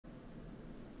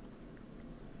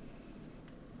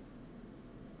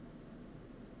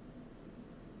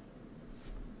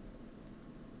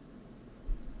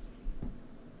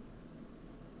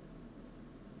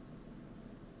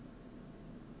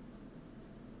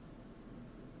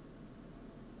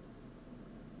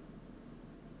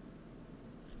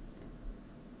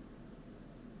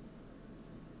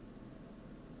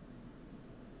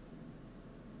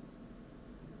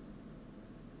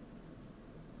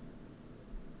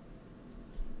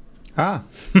Ah.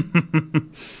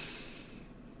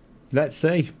 Let's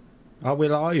see. Are we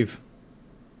live?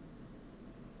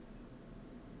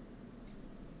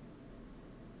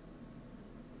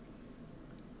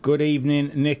 Good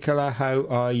evening, Nicola. How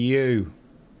are you?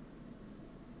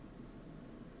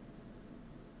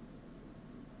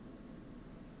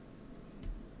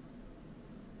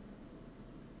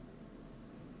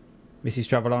 Mrs.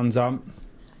 Travelon's on.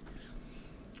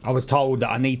 I was told that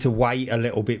I need to wait a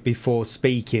little bit before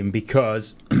speaking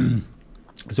because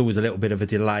there's always a little bit of a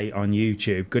delay on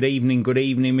YouTube. Good evening,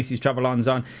 Mrs. Travelon's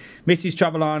on. Mrs.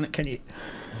 Travelon, can you...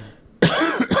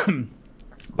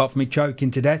 Apart from me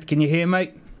choking to death, can you hear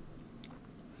me?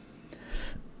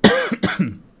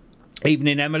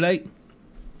 Evening, Emily.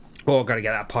 Oh, I've got to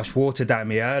get that posh water down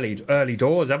me early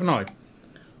doors, haven't I?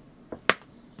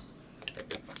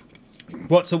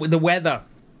 What's up with the weather?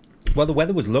 Well, the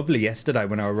weather was lovely yesterday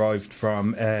when I arrived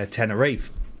from Tenerife.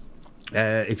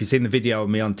 If you've seen the video of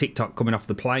me on TikTok coming off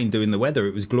the plane doing the weather,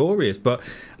 it was glorious. But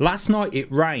last night it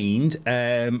rained.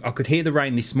 I could hear the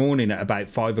rain this morning at about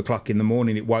 5 o'clock in the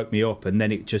morning. It woke me up and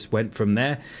then it just went from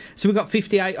there. So we got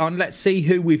 58 on. Let's see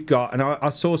who we've got. And I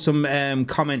saw some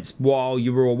comments while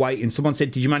you were all waiting. Someone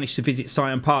said, did you manage to visit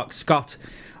Syon Park? Scott,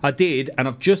 I did, and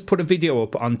I've just put a video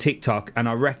up on TikTok, and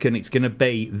I reckon it's going to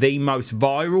be the most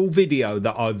viral video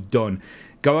that I've done.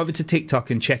 Go over to TikTok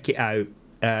and check it out.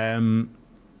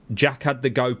 Jack had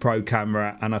the GoPro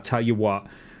camera, and I tell you what,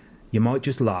 you might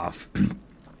just laugh.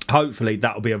 Hopefully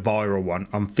that'll be a viral one.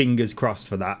 I'm fingers crossed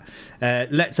for that.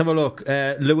 Let's have a look.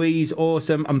 Louise,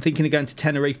 awesome. I'm thinking of going to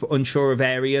Tenerife but unsure of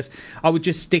areas. I would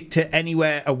just stick to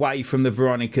anywhere away from the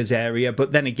Veronica's area.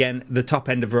 But then again, the top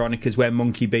end of Veronica's where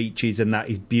Monkey Beach is, and that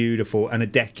is beautiful. And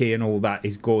Adeje and all that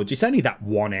is gorgeous. Only that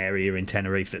one area in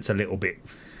Tenerife that's a little bit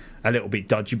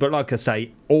dodgy. But like I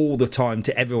say, all the time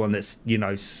to everyone that's, you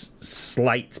know,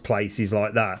 slates places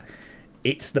like that,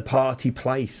 it's the party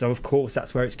place, so of course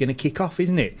that's where it's going to kick off,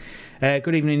 isn't it?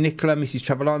 Good evening, Nicola. Mrs.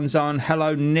 Travelon's on.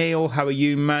 Hello, Neil. How are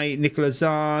you, mate? Nicola's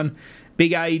on.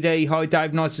 Big AD. Hi,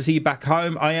 Dave. Nice to see you back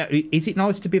home. Is it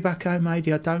nice to be back home, AD?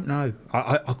 I don't know.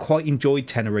 I quite enjoyed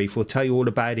Tenerife. We'll tell you all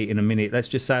about it in a minute. Let's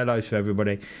just say hello to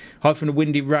everybody. Hi from the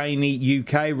windy, rainy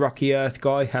UK. Rocky Earth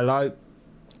guy. Hello.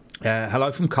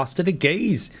 Hello from Costa de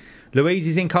Guise. Louise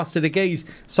is in Costa de Guise.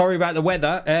 Sorry about the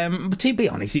weather, but to be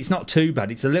honest, it's not too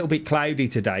bad. It's a little bit cloudy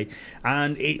today,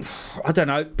 and I don't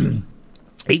know.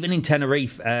 Even in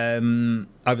Tenerife,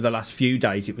 over the last few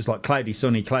days, it was like cloudy,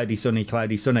 sunny, cloudy, sunny,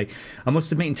 cloudy, sunny. I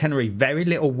must admit, in Tenerife, very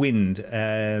little wind,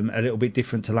 a little bit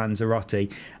different to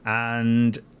Lanzarote,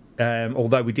 and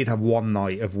although we did have one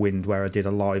night of wind where I did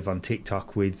a live on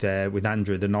TikTok with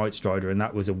Andrew, the Night Strider, and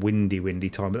that was a windy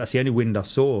time, but that's the only wind I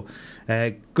saw.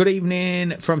 Good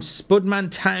evening from Spudman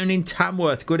Town in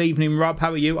Tamworth. Good evening, Rob.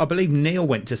 How are you? I believe Neil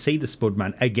went to see the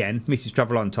Spudman again. Mrs.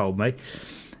 Travelon told me.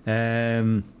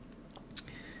 Are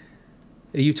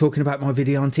you talking about my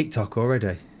video on TikTok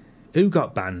already? Who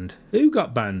got banned? Who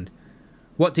got banned?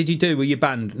 What did you do? Were you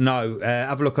banned? No.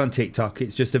 Have a look on TikTok.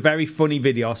 It's just a very funny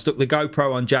video. I stuck the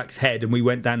GoPro on Jack's head and we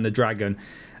went down the dragon,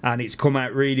 and it's come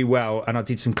out really well. And I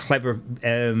did some clever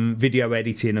video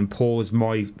editing and paused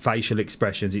my facial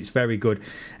expressions. It's very good.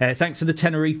 Thanks for the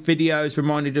Tenerife videos.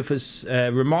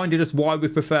 Reminded us why we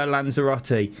prefer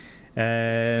Lanzarote.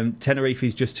 Tenerife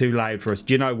is just too loud for us.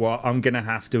 Do you know what? I'm going to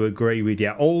have to agree with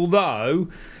you. Although,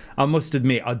 I must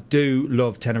admit, I do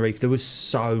love Tenerife. There was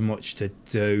so much to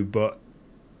do, but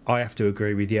I have to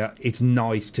agree with you. It's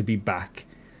nice to be back.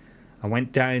 I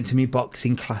went down to my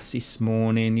boxing class this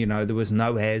morning. You know, there was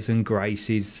no airs and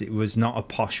graces. It was not a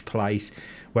posh place.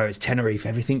 Whereas Tenerife,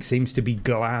 everything seems to be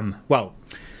glam. Well,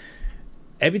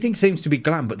 everything seems to be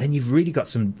glam, but then you've really got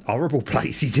some horrible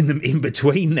places in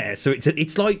between there. So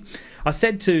it's like I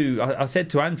said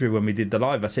to Andrew when we did the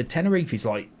live. I said Tenerife is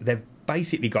like they've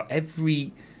basically got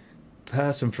every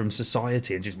person from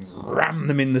society and just ram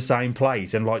them in the same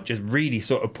place and like just really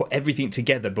sort of put everything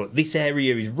together. But this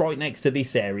area is right next to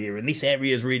this area, and this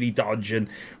area is really dodge, and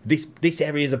this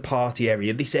area is a party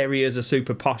area, this area is a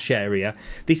super posh area,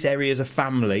 this area is a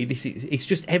family. It's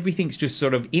just everything's just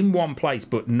sort of in one place,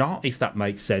 but not, if that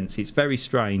makes sense. It's very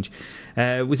strange.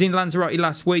 Was in Lanzarote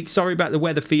last week. Sorry about the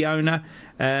weather, Fiona.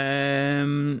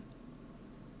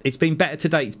 It's been better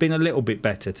today. It's been a little bit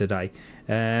better today.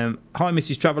 Hi,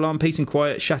 Mrs. Travelon. Peace and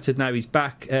quiet. Shattered now he's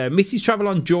back. Mrs.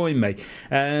 Travelon joined me.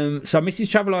 So Mrs.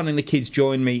 Travelon and the kids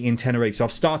joined me in Tenerife. So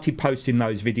I've started posting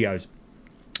those videos.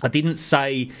 I didn't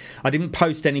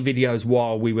post any videos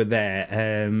while we were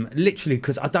there. Literally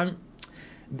because I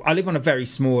live on a very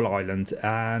small island,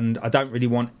 and I don't really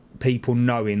want people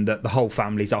knowing that the whole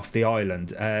family's off the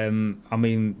island. I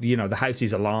mean, you know, the house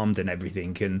is alarmed and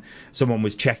everything, and someone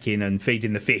was checking and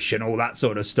feeding the fish and all that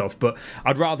sort of stuff, but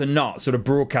I'd rather not sort of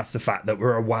broadcast the fact that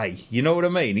we're away. You know what I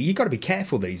mean? You've got to be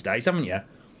careful these days, haven't you?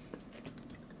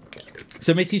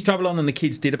 So Mrs. Travel On and the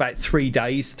kids did about 3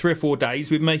 or 4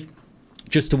 days with me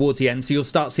just towards the end, so you'll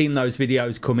start seeing those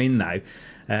videos come in now.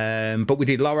 But we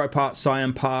did Loro Park,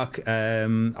 Siam Park.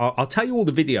 I'll tell you all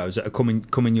the videos that are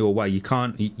coming your way. You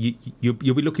can't. You'll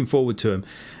be looking forward to them.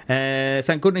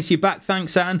 Thank goodness you're back.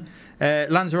 Thanks, Anne.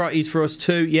 Lanzarote is for us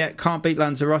too. Yeah, can't beat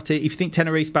Lanzarote. If you think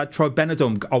Tenerife's bad, try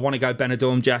Benidorm. I want to go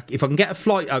Benidorm, Jack. If I can get a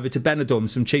flight over to Benidorm,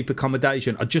 some cheap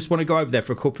accommodation, I just want to go over there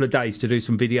for a couple of days to do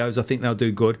some videos. I think they'll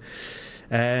do good.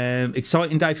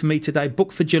 Exciting day for me today.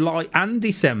 Booked for July and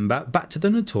December. Back to the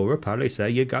Natura Palace. There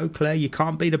you go, Claire. You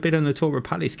can't beat a bit of Natura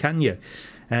Palace, can you?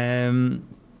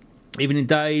 Evening,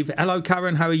 Dave. Hello,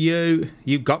 Karen. How are you?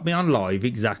 You got me on live.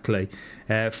 Exactly.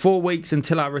 4 weeks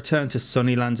until I return to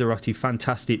sunny Lanzarote.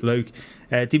 Fantastic, Luke.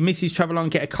 Did Mrs. Travel On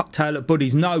get a cocktail at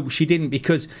Buddy's? No, she didn't,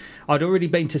 because I'd already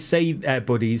been to see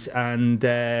Buddy's,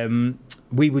 and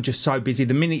we were just so busy.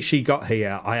 The minute she got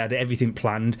here, I had everything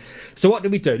planned. So what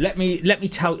did we do? Let me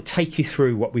take you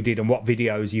through what we did and what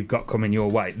videos you've got coming your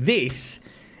way. This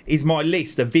is my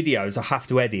list of videos I have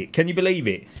to edit. Can you believe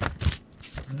it?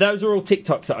 Those are all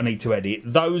TikToks that I need to edit.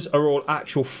 Those are all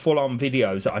actual full-on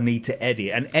videos that I need to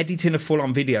edit. And editing a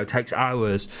full-on video takes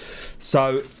hours.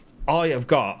 So I have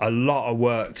got a lot of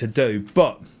work to do.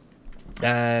 But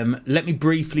let me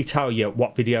briefly tell you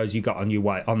what videos you got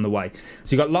on the way.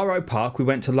 So you got Loro Park. We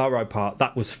went to Loro Park.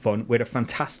 That was fun. We had a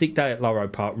fantastic day at Loro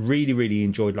Park. Really, really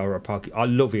enjoyed Loro Park. I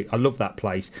love it. I love that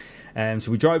place.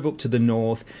 So we drove up to the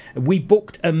north. We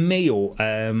booked a meal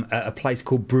at a place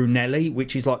called Brunelli,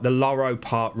 which is like the Loro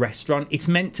Park restaurant. It's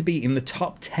meant to be in the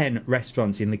top 10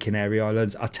 restaurants in the Canary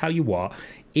Islands. I tell you what,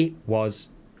 it was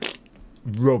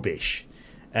rubbish.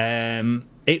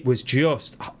 It was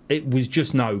just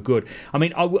no good. I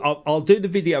mean, I'll do the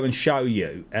video and show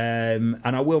you, and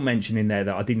I will mention in there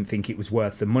that I didn't think it was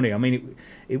worth the money. I mean,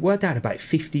 it worked out about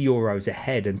 €50 a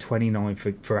head and 29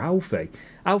 for Alfie.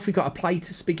 Alfie got a plate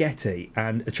of spaghetti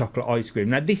and a chocolate ice cream.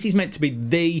 Now, this is meant to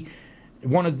be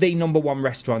one of the #1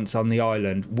 restaurants on the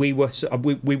island. We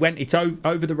went, it's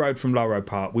over the road from Loro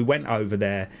Park. We went over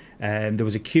there, and there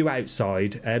was a queue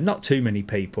outside, not too many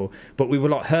people, but we were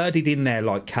like herded in there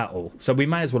like cattle. So we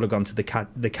may as well have gone to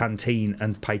the canteen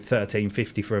and paid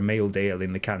 $13.50 for a meal deal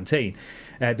in the canteen.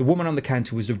 The woman on the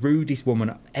counter was the rudest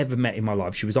woman I've ever met in my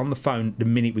life. She was on the phone the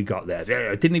minute we got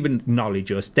there. Didn't even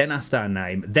acknowledge us, then asked our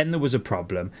name. Then there was a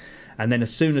problem. And then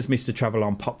as soon as Mr. Travel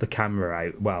On popped the camera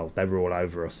out, well, they were all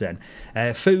over us then.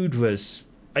 Food was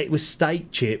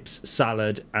steak, chips,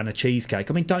 salad and a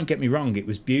cheesecake. I mean, don't get me wrong, it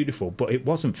was beautiful, but it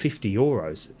wasn't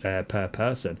 €50 per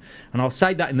person. And I'll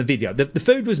say that in the video. The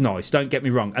food was nice, don't get me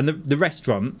wrong. And the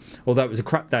restaurant, although it was a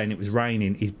crap day and it was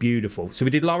raining, is beautiful. So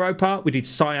we did Loro Park, we did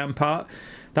Siam Park.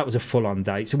 That was a full-on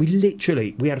day. So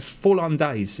we had full-on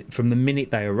days from the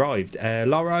minute they arrived.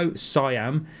 Loro,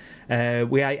 Siam.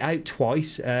 We ate out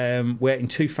twice. We ate in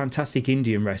 2 fantastic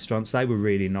Indian restaurants. They were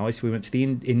really nice. We went to the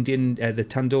the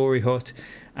Tandoori Hut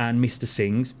and Mr.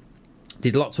 Singh's.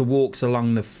 Did lots of walks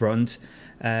along the front.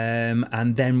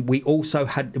 And then we also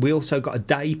got a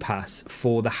day pass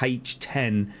for the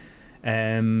H10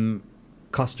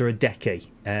 Costa Adeje,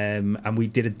 and we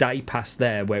did a day pass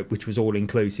there which was all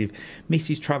inclusive.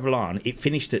 Mrs. Travel On, it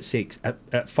finished at 6.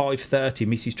 At 5:30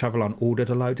 Mrs. Travel On ordered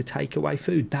a load of takeaway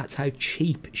food. That's how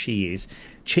cheap she is.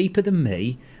 Cheaper than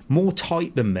me, more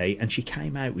tight than me, and she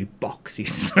came out with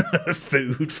boxes of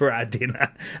food for our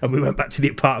dinner, and we went back to the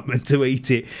apartment to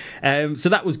eat it. So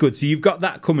that was good. So you've got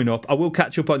that coming up. I will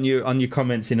catch up on your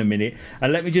comments in a minute,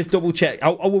 and let me just double check.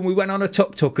 Oh, and we went on a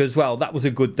tuk-tuk as well. That was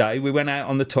a good day. We went out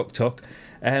on the tuk-tuk.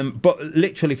 But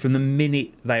literally from the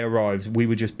minute they arrived, we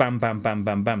were just bam, bam, bam,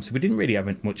 bam, bam. So we didn't really have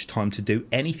much time to do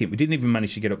anything. We didn't even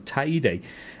manage to get up Tahiti.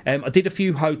 I did a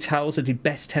few hotels. I did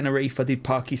Best Tenerife. I did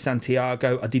Parque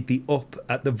Santiago. I did the up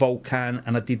at the Volcan,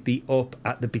 and I did the up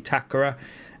at the Bitakara.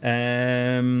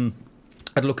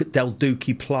 I'd look at Del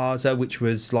Duque Plaza, which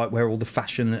was like where all the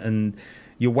fashion, and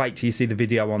you'll wait till you see the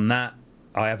video on that.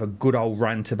 I have a good old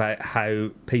rant about how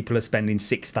people are spending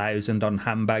 €6,000 on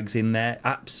handbags in there.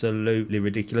 Absolutely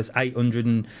ridiculous.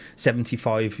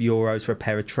 €875 for a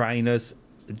pair of trainers.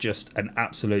 Just an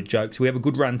absolute joke. So we have a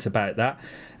good rant about that.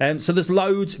 So there's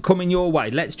loads coming your way.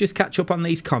 Let's just catch up on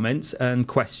these comments and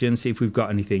questions, see if we've got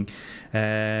anything.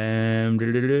 So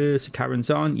Karen's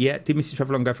on. Yeah, did Mrs.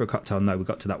 Travel On go for a cocktail? No, we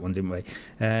got to that one, didn't we?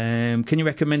 Can you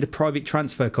recommend a private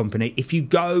transfer company? If you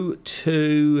go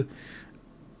to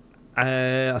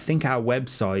I think our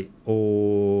website,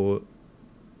 or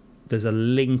there's a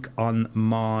link on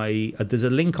my there's a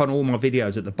link on all my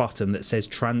videos at the bottom that says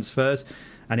transfers,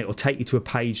 and it will take you to a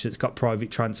page that's got private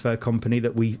transfer company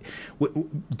that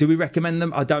do we recommend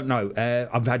them? I don't know.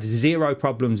 I've had zero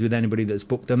problems with anybody that's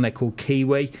booked them. They're called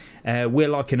Kiwi. We're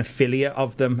like an affiliate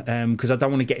of them because I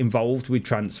don't want to get involved with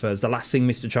transfers. The last thing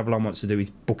Mr. Travel On wants to do is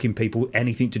booking people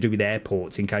anything to do with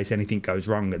airports in case anything goes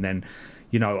wrong, and then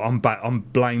I'm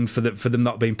blamed for them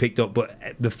not being picked up. But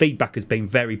the feedback has been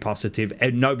very positive,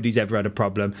 and nobody's ever had a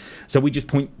problem. So we just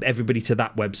point everybody to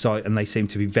that website, and they seem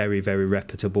to be very, very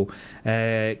reputable.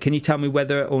 Can you tell me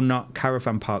whether or not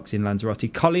caravan parks in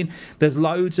Lanzarote? Colin, there's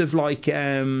loads of like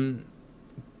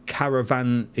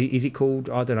caravan, is it called?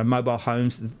 I don't know, mobile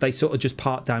homes. They sort of just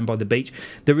park down by the beach.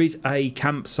 There is a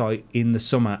campsite in the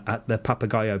summer at the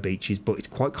Papagayo beaches, but it's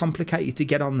quite complicated to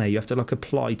get on there. You have to like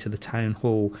apply to the town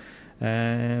hall.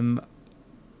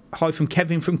 Hi from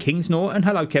Kevin from Kings Norton.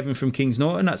 Hello, Kevin from Kings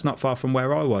Norton. That's not far from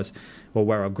where I was, or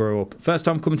where I grew up. First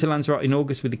time coming to Lanzarote in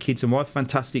August with the kids and wife.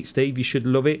 Fantastic, Steve. You should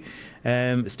love it.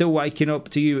 Still waking up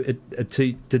to you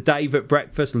to Dave at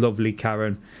breakfast. Lovely,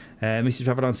 Karen. Mrs.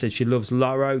 Travelon said she loves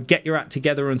Laro. Get your act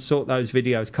together and sort those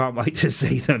videos. Can't wait to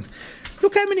see them.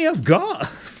 Look how many I've got.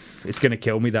 It's going to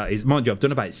kill me, that is. Mind you, I've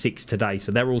done about 6 today,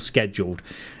 so they're all scheduled.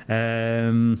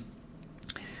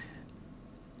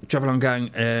 Travel on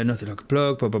going, nothing like a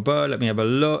plug, blah, blah, blah. Let me have a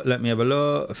look.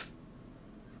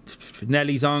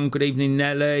 Nelly's on. Good evening,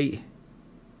 Nelly.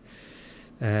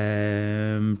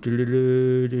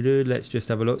 Let's just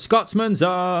have a look. Scotsman's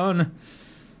on.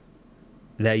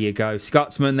 There you go.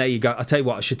 Scotsman, there you go. I'll tell you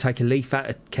what, I should take a leaf out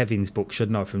of Kevin's book,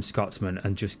 shouldn't I, from Scotsman,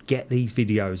 and just get these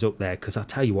videos up there, because I'll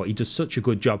tell you what, he does such a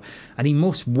good job. And he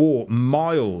must walk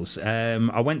miles.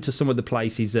 I went to some of the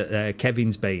places that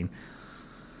Kevin's been.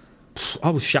 I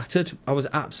was shattered. I was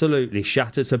absolutely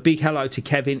shattered. So big hello to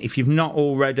Kevin. If you've not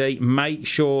already, make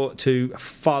sure to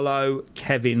follow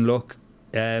Kevin. Look,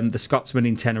 the Scotsman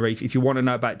in Tenerife. If you want to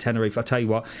know about Tenerife, I'll tell you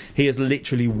what, he has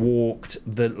literally walked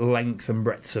the length and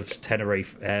breadth of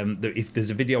Tenerife. If there's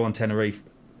a video on Tenerife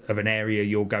of an area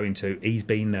you're going to, he's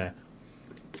been there.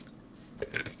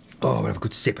 Oh, we'll have a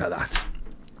good sip of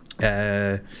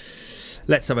that.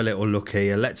 Let's have a little look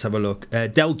here. Let's have a look.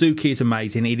 Del Duque is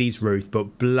amazing. It is Ruth,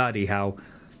 but bloody hell,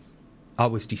 I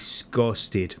was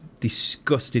disgusted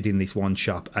in this one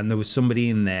shop, and there was somebody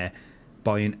in there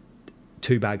buying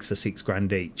 2 bags for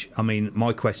 $6 each. I mean,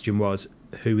 my question was,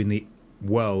 who in the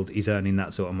world is earning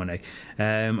that sort of money?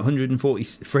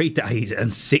 143 days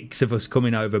and 6 of us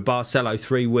coming over. Barcelo,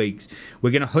 3 weeks.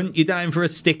 We're going to hunt you down for a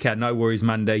sticker. No worries,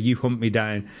 Mandy. You hunt me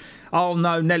down. Oh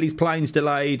no, Nelly's plane's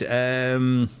delayed.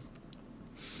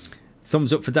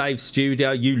 Thumbs up for Dave's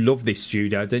studio. You love this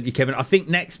studio, don't you, Kevin? I think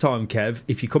next time, Kev,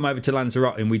 if you come over to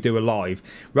Lanzarote and we do a live,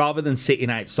 rather than sitting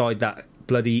outside that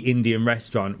bloody Indian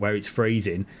restaurant where it's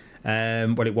freezing,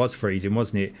 well, it was freezing,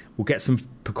 wasn't it? We'll get some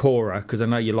pakora, because I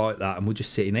know you like that, and we'll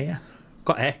just sit in here.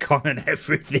 Got aircon and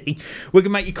everything. We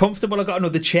can make you comfortable. I've got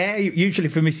another chair, usually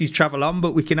for Mrs. Travel On,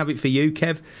 but we can have it for you,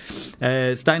 Kev.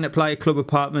 Staying at Player Club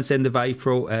Apartments, end of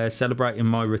April. Celebrating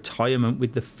my retirement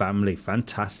with the family.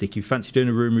 Fantastic. If you fancy doing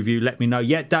a room review, let me know.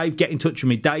 Yeah, Dave, get in touch with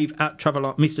me. Dave at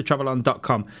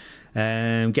MrTravelon.com.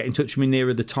 Get in touch with me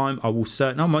nearer the time. I will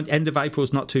certainly. Oh, end of April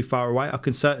is not too far away. I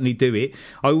can certainly do it.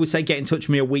 I always say get in touch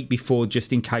with me a week before,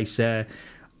 just in case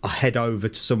I head over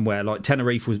to somewhere. Like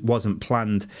Tenerife wasn't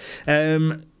planned.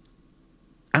 Anime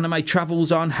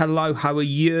Travels on. Hello, how are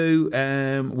you?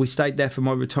 We stayed there for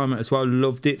my retirement as well.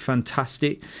 Loved it.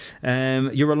 Fantastic.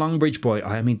 You're a Longbridge boy.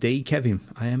 I am indeed, Kevin.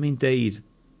 I am indeed.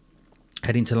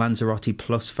 Heading to Lanzarote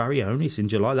plus Farionis in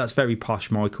July. That's very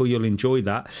posh, Michael. You'll enjoy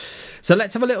that. So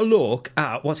let's have a little look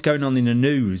at what's going on in the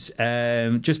news.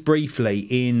 Just briefly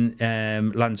in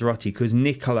Lanzarote, because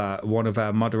Nicola, one of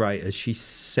our moderators, she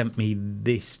sent me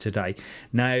this today.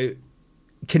 Now,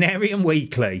 Canarian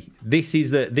Weekly. This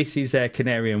is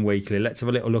Canarian Weekly. Let's have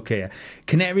a little look here.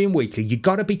 Canarian Weekly. You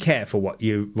got to be careful what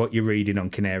you're reading on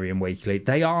Canarian Weekly.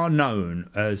 They are known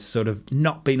as sort of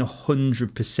not being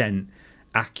 100%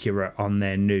 accurate on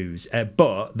their news,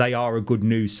 but they are a good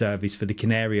news service for the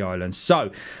Canary Islands. So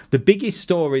the biggest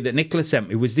story that Nicola sent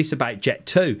me was this about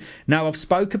Jet2. Now, I've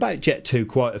spoke about Jet2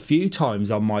 quite a few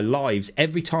times on my lives.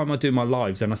 Every time I do my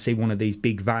lives and I see one of these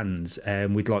big vans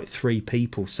with like 3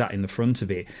 people sat in the front of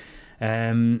it,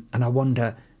 and I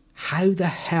wonder, how the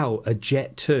hell are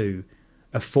Jet2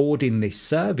 affording this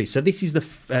service? So this is the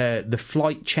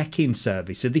flight check-in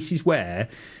service. So this is where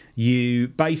you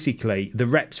basically, the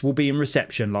reps will be in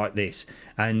reception like this,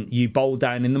 and you bowl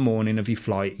down in the morning of your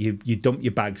flight, you dump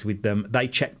your bags with them, they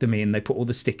check them in, they put all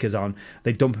the stickers on,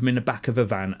 they dump them in the back of a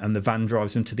van, and the van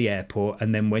drives them to the airport,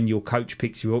 and then when your coach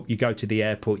picks you up, you go to the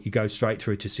airport, you go straight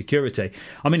through to security.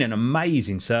 I mean, an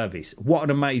amazing service. What an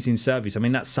amazing service. I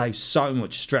mean, that saves so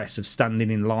much stress of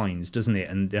standing in lines, doesn't it?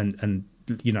 And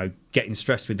you know, getting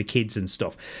stressed with the kids and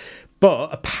stuff.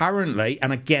 But apparently,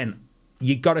 and again,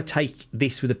 you got to take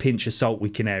this with a pinch of salt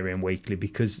with Canary and Weekly,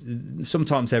 because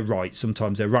sometimes they're right,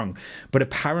 sometimes they're wrong. But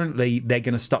apparently they're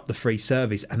going to stop the free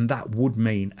service, and that would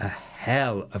mean a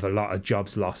hell of a lot of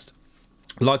jobs lost.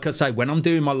 Like I say, when I'm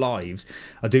doing my lives,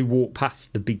 I do walk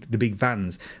past the big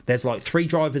vans. There's like 3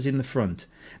 drivers in the front.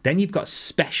 Then you've got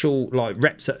special like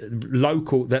reps,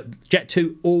 local, that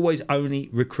Jet2 always only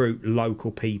recruit local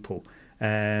people.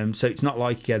 So it's not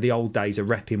like the old days of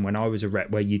repping when I was a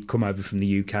rep, where you'd come over from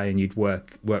the UK and you'd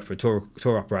work for a tour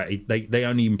operator. They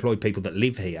only employ people that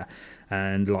live here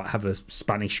and like have a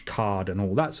Spanish card and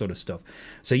all that sort of stuff.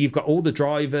 So you've got all the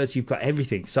drivers, you've got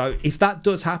everything. So if that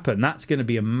does happen, that's going to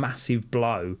be a massive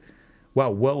blow,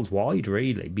 well, worldwide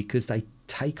really, because they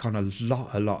take on a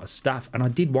lot of staff. And I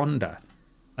did wonder,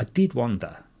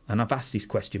 and I've asked this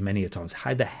question many a times,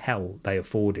 how the hell they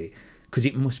afford it. Because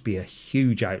it must be a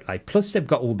huge outlay. Plus, they've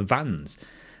got all the vans,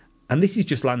 and this is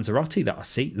just Lanzarote that I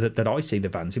see. That I see the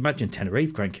vans. Imagine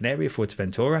Tenerife, Gran Canaria,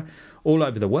 Fuerteventura, all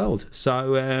over the world.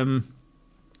 So,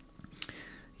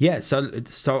 yeah. So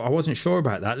I wasn't sure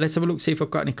about that. Let's have a look, see if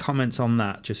I've got any comments on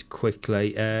that just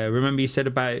quickly. Remember you said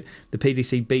about the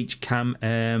PDC beach cam?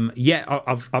 Yeah,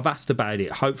 I've asked about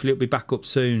it. Hopefully, it'll be back up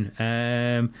soon.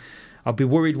 I'll be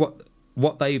worried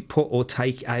what they put or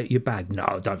take out your bag. No,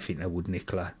 I don't think they would,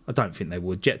 Nicola. I don't think they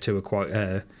would. Jet2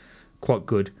 are quite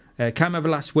good. Came over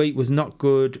last week, was not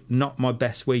good. Not my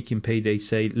best week in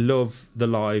PDC. Love the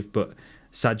live, but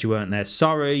sad you weren't there.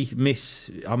 Sorry, miss.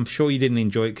 I'm sure you didn't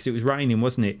enjoy it because it was raining,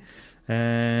 wasn't it? Dave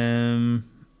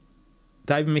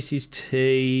and Mrs.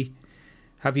 T.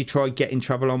 Have you tried getting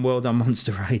Travel on World on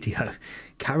Monster Radio?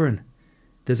 Karen,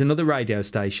 there's another radio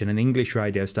station, an English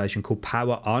radio station called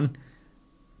Power On.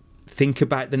 Think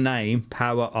about the name,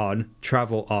 Power On,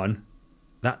 Travel On.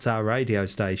 That's our radio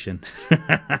station.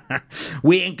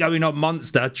 We ain't going on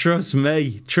Monster, trust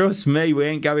me, we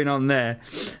ain't going on there.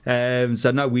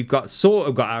 So no, we've got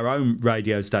our own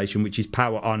radio station, which is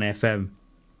Power On FM.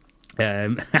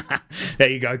 There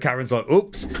you go. Karen's like,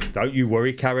 oops, don't you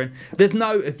worry, Karen. There's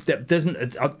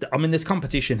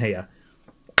competition here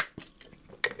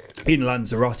in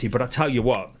Lanzarote, but I tell you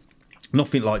what,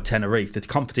 nothing like Tenerife. The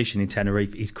competition in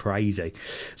Tenerife is crazy.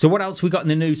 So what else we got in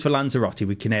the news for Lanzarote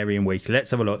with Canary and Weekly?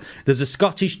 Let's have a look. There's a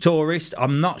Scottish tourist.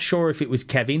 I'm not sure if it was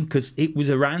Kevin, because it was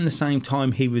around the same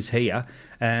time he was here,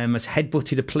 has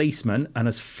headbutted a policeman and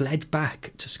has fled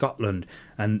back to Scotland,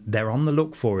 and they're on the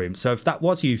look for him. So if that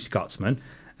was you, Scotsman,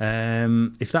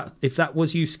 if that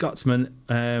was you, Scotsman,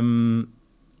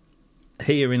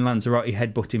 here in Lanzarote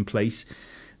headbutting police,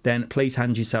 then please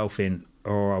hand yourself in,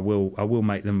 or I will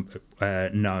make them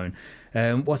known.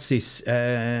 What's this?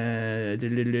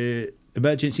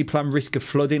 Emergency plan, risk of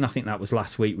flooding. I think that was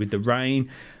last week with the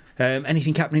rain.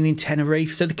 Anything happening in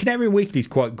Tenerife? So the Canary Weekly is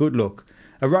quite good. Look,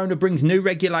 Arona brings new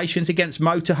regulations against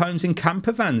motorhomes and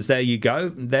camper vans. There you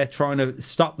go. They're trying to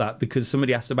stop that because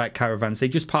somebody asked about caravans. They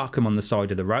just park them on the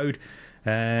side of the road.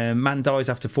 Man dies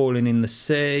after falling in the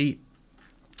sea.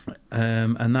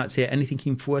 And that's it. Anything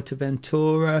in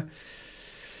Fuerteventura?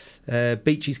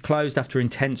 Beach is closed after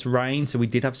intense rain. So we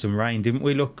did have some rain, didn't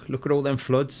we? Look at all them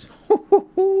floods.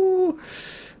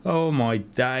 Oh my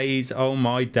days, so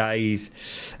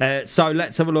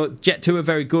let's have a look. Jet2 are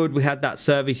very good. We had that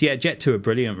service. Yeah, Jet2 are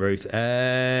brilliant, Ruth. 5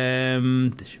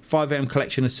 AM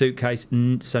collection of suitcase.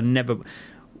 So never.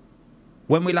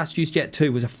 When we last used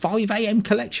Jet2 was a 5 AM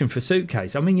collection for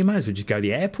suitcase. I mean, you might as well just go to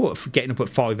the airport for getting up at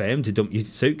 5 AM to dump your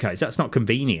suitcase. That's not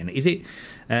convenient, is it?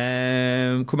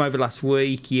 Come over last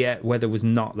week. Yeah, weather was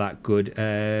not that good.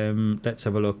 Let's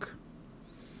have a look.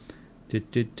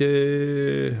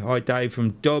 Hi, Dave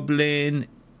from Dublin.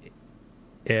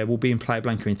 Yeah, we'll be in Playa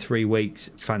Blanca in 3 weeks.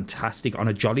 Fantastic. On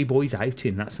a Jolly Boys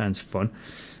outing. That sounds fun.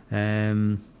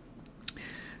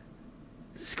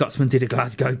 Scotsman did a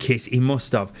Glasgow kiss. He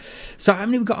must have. So how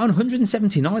many we got on?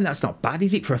 179. That's not bad,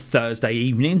 is it, for a Thursday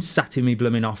evening? Sat in my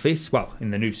blooming office. Well,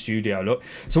 in the new studio, look.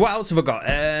 So what else have I got?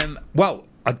 Well,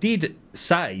 I did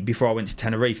say before I went to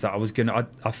Tenerife that I was gonna.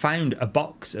 I found a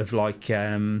box of like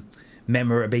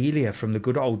memorabilia from the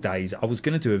good old days. I was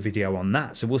going to do a video on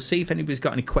that. So we'll see if anybody's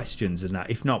got any questions and that.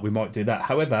 If not, we might do that.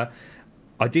 However,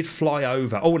 I did fly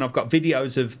over. Oh, and I've got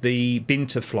videos of the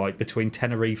Binter flight between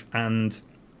Tenerife and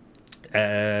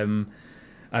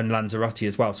and Lanzarote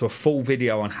as well. So a full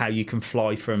video on how you can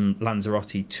fly from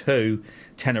Lanzarote to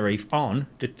Tenerife on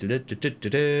the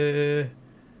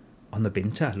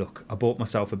Binter. Look, I bought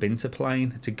myself a Binter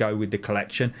plane to go with the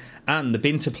collection, and the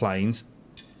Binter planes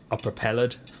are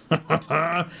propellered.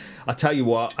 I tell you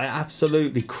what, I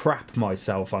absolutely crap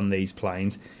myself on these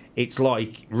planes. It's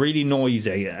like really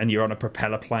noisy, and you're on a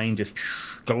propeller plane just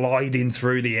gliding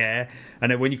through the air,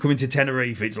 and then when you come into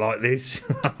Tenerife it's like this.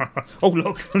 Oh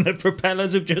look, the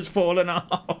propellers have just fallen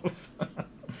off.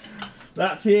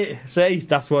 That's it. See,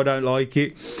 that's why I don't like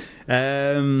it.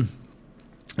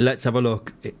 Let's have a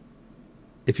look.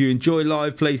 If you enjoy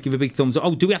live, please give a big thumbs up.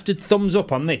 Oh, do we have to thumbs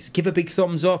up on this? Give a big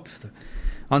thumbs up.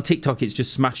 On TikTok it's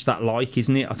just smash that like,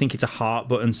 isn't it? I think it's a heart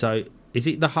button. So is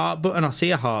it the heart button? I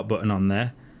see a heart button on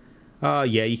there. Oh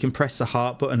yeah, you can press the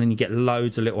heart button and you get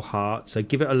loads of little hearts. So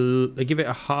give it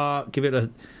a heart, give it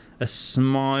a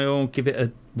smile, give it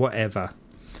a whatever.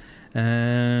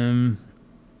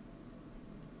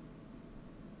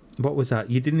 What was that?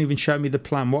 You didn't even show me the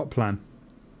plan. What plan?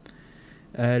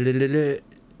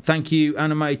 Thank you,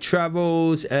 Anime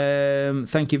Travels.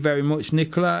 Thank you very much,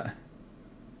 Nicola.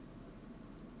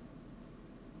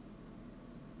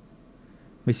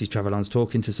 Mrs. Travelon's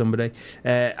talking to somebody.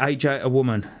 AJ, a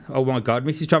woman. Oh my God,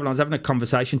 Mrs. Travelon's having a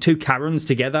conversation. Two Karens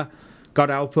together. God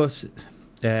help us.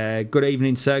 Good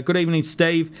evening, sir. Good evening,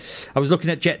 Steve. I was looking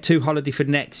at Jet 2 holiday for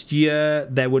next year.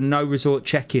 There were no resort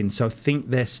check-ins, so I think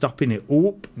they're stopping it.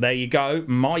 Oop, there you go.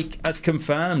 Mike has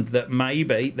confirmed that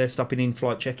maybe they're stopping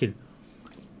in-flight check-in.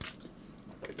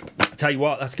 I tell you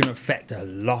what, that's going to affect a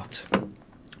lot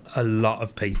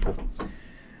of people.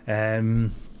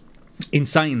 In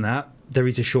saying that, there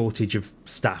is a shortage of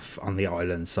staff on the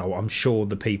island, so I'm sure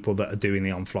the people that are doing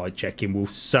the on-flight check-in will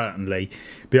certainly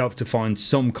be able to find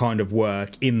some kind of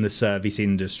work in the service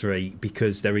industry,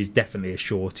 because there is definitely a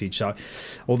shortage. So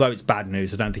although it's bad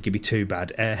news, I don't think it'd be too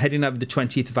bad. Heading over the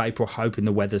 20th of April, hoping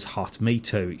the weather's hot. Me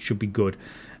too, it should be good.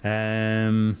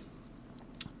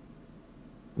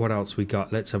 What else we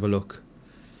got? Let's have a look.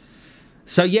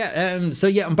 So yeah,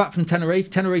 I'm back from Tenerife.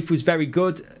 Tenerife was very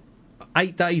good.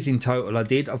 8 days in total I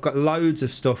did. I've got loads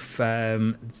of stuff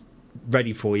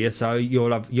ready for you, so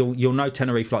you'll know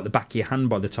Tenerife like the back of your hand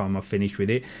by the time I've finished with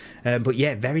it. But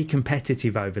yeah, very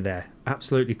competitive over there,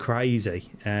 absolutely crazy.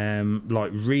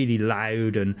 Like really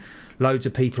loud, and loads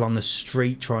of people on the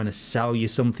street trying to sell you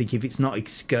something. If it's not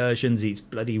excursions, it's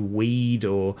bloody weed,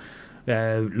 or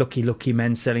lucky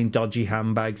men selling dodgy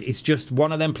handbags. It's just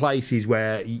one of them places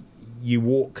where you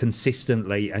walk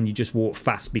consistently and you just walk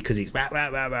fast, because it's rah, rah,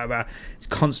 rah, rah, rah. It's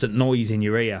constant noise in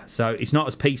your ear, so it's not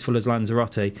as peaceful as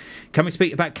Lanzarote. Can we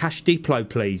speak about Cash Depot,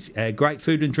 please? Great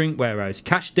food and drink warehouse.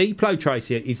 Cash Depot,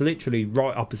 Tracy, is literally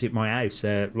right opposite my house.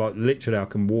 Like literally I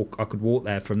could walk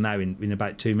there from now in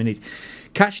about 2 minutes.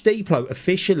 Cash Depot,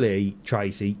 officially,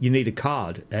 Tracy, you need a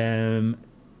card.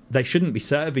 They shouldn't be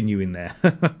serving you in there.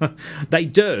 They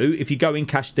do if you go in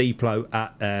Cash Depot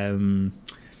at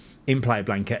in Playa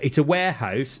Blanca. It's a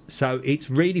warehouse, so it's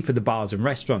really for the bars and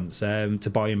restaurants to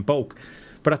buy in bulk.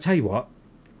 But I tell you what,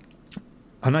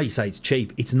 I know you say it's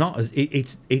cheap. It's not. As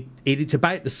it's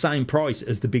about the same price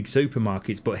as the big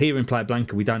supermarkets. But here in Playa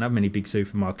Blanca, we don't have many big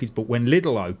supermarkets. But when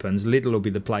Lidl opens, Lidl will be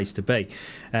the place to be.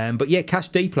 But yeah, Cash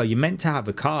Depot, you're meant to have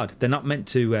a card. They're not meant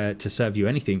to serve you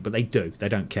anything, but they do. They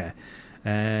don't care.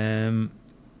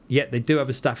 Yeah, they do have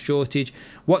a staff shortage.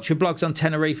 Watch your blogs on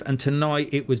Tenerife, and tonight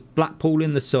it was Blackpool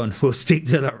in the sun. We'll stick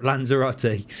to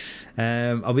Lanzarote.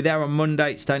 I'll be there on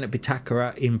Monday, staying at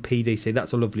Bitakara in PDC.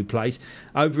 That's a lovely place.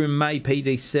 Over in May,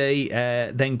 PDC,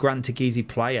 then Gran Teguise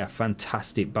Playa.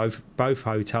 Fantastic. Both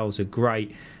hotels are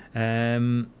great.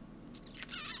 Gran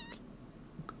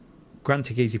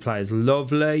Teguise Playa is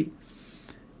lovely.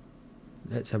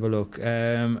 Let's have a look.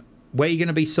 Where are you going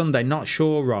to be Sunday? Not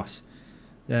sure, Ross.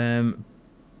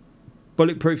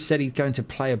 Bulletproof said he's going to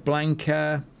Playa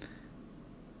Blanca.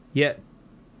 Yeah,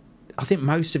 I think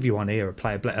most of you on here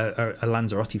are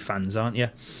Lanzarote fans, aren't you?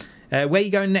 Where are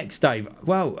you going next, Dave?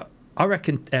 Well, I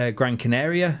reckon Gran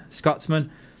Canaria,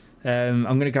 Scotsman. I'm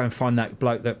going to go and find that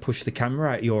bloke that pushed the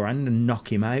camera out your hand and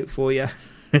knock him out for you.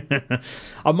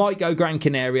 I might go Gran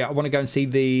Canaria. I want to go and see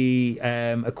the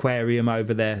aquarium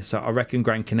over there, so I reckon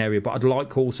Gran Canaria. But I'd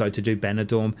like also to do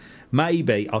Benidorm.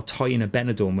 Maybe I'll tie in a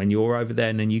Benidorm when you're over there,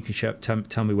 and then you can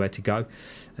tell me where to go.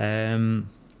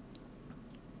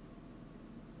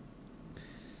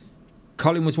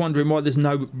 Colin was wondering why there's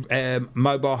no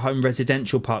mobile home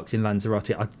residential parks in Lanzarote.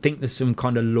 I think there's some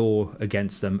kind of law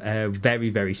against them.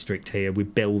 Very, very strict here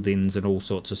with buildings and all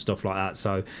sorts of stuff like that.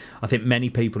 So I think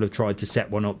many people have tried to set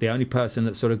one up. The only person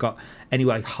that sort of got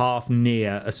anyway half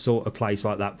near a sort of place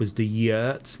like that was the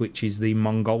yurts, which is the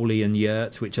Mongolian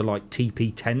yurts, which are like teepee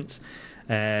tents.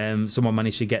 Someone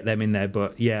managed to get them in there,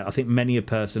 but yeah, I think many a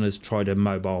person has tried a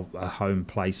mobile home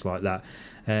place like that.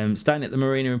 Staying at the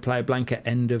marina in Playa Blanca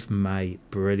end of May.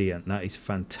 Brilliant. That is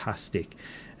fantastic.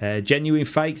 Genuine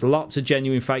fakes. Lots of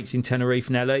genuine fakes in Tenerife,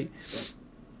 Nelly.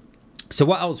 So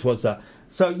what else was that?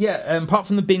 So yeah, apart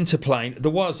from the Binter plane,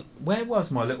 there was... Where was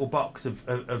my little box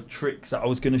of tricks that I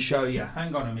was going to show you?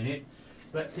 Hang on a minute.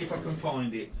 Let's see if I can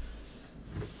find it.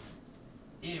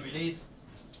 Here it is.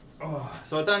 Oh,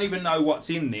 so I don't even know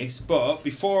what's in this, but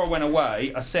before I went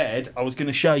away, I said I was going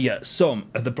to show you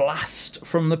some of the blast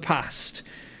from the past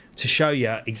to show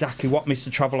you exactly what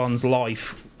Mr. Travelon's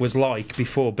life was like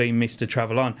before being Mr.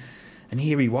 Travelon. And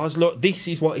here he was, look, this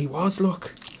is what he was,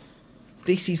 look.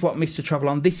 This is what Mr.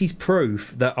 Travelon, this is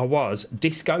proof that I was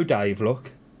Disco Dave,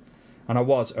 look. And I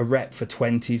was a rep for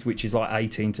 20s, which is like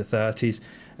 18 to 30s.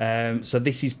 So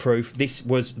this is proof. This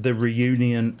was the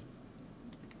reunion.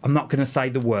 I'm not going to say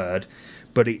the word,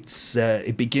 but it's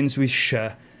it begins with sh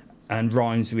and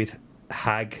rhymes with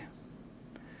hag,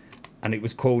 and it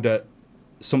was called a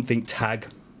something tag,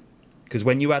 because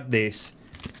when you had this,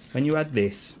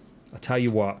 I tell you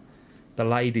what, the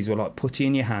ladies were like, put it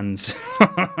in your hands.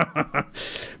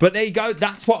 But there you go,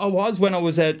 that's what I was when I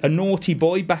was a naughty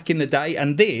boy back in the day,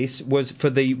 and this was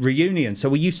for the reunion. So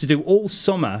we used to do all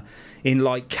summer in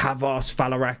like Kavos,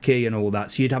 Falaraki and all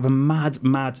that. So you'd have a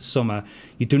mad summer.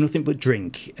 You'd do nothing but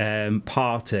drink,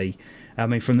 party. I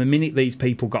mean, from the minute these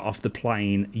people got off the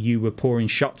plane, you were pouring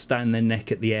shots down their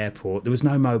neck at the airport. There was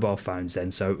no mobile phones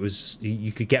then, so it was,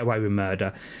 you could get away with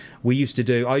murder. I used to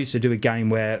do a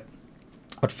game where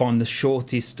I'd find the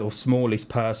shortest or smallest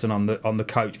person on the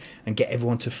coach and get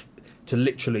everyone to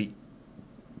literally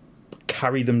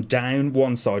carry them down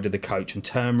one side of the coach and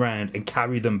turn around and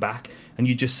carry them back, and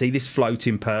you just see this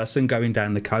floating person going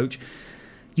down the coach.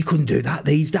 You couldn't do that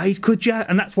these days, could you?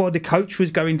 And that's why the coach was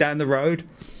going down the road.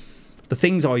 The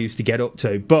things I used to get up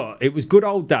to, but it was good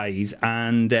old days,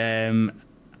 and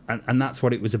that's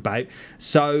what it was about.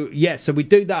 So yeah, so we'd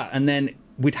do that, and then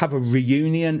we'd have a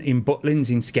reunion in Butlins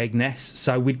in Skegness.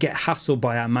 So we'd get hassled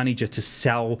by our manager to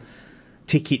sell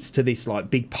tickets to this like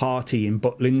big party in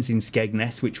Butlins in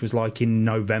Skegness, which was like in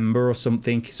November or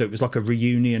something. So it was like a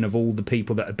reunion of all the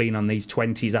people that had been on these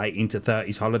 20s, 18 to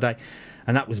 30s holiday,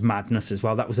 and that was madness as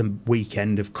well. That was a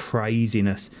weekend of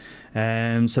craziness.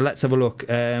 So let's have a look.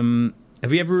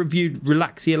 Have you ever reviewed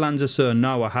Relaxia Lanzarote?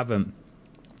 No, I haven't.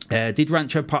 Did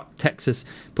Rancho Texas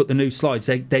put the new slides?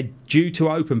 They're due to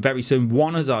open very soon.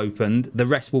 One has opened. The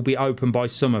rest will be open by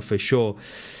summer for sure.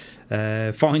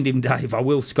 Find him, Dave. I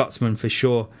will, Scotsman, for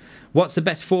sure. What's the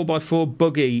best 4x4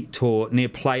 buggy tour near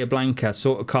Playa Blanca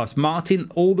sort of cost?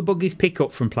 Martin, all the buggies pick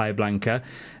up from Playa Blanca.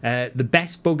 The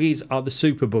best buggies are the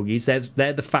super buggies.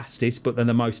 They're the fastest, but they're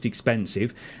the most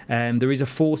expensive. There is a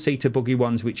 4-seater buggy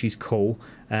ones, which is cool.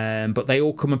 But they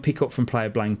all come and pick up from Playa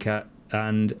Blanca.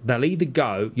 And you'll either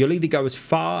go as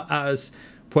far as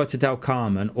Puerto del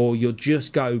Carmen, or you'll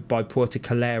just go by Puerto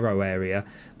Calero area.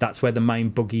 That's where the main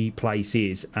buggy place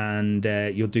is, and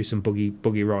you'll do some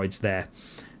buggy rides there.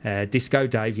 Disco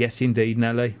Dave, yes indeed,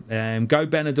 Nelly. Go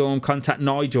Benidorm, contact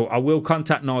Nigel. I will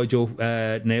contact Nigel,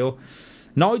 Neil.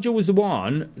 Nigel was the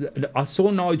one, I saw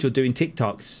Nigel doing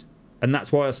TikToks, and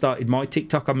that's why I started my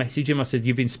TikTok. I messaged him, I said,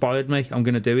 you've inspired me, I'm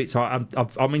going to do it. So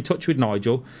I'm in touch with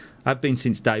Nigel. I've been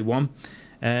since day one.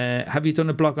 Have you done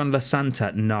a blog on La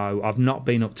Santa? No, I've not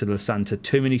been up to La Santa.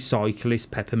 Too many cyclists,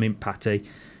 peppermint patty.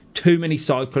 Too many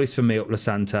cyclists for me up La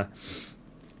Santa.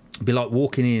 It'd be like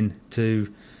walking in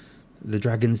to the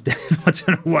Dragon's Den. I don't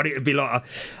know what it would be like.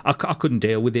 I couldn't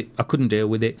deal with it.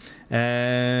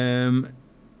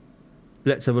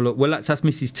 Let's have a look. Well, let's ask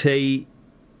Mrs. T.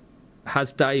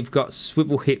 Has Dave got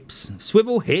swivel hips?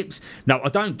 Swivel hips? No, I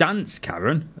don't dance,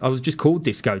 Karen. I was just called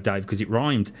Disco Dave because it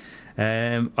rhymed.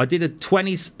 I did a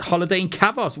 20s holiday in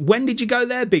Kavos. When did you go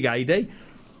there, Big AD?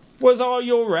 Was I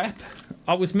your rep?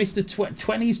 I was Mr.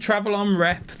 20s Travel On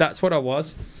rep. That's what I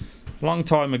was. Long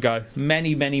time ago.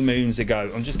 Many moons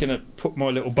ago. I'm just going to put my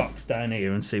little box down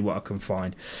here and see what I can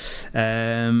find.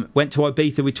 Went to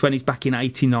Ibiza with 20s back in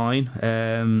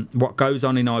 89. What goes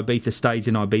on in Ibiza stays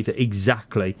in Ibiza.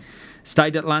 Exactly.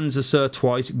 Stayed at Lanzarote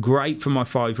twice. Great for my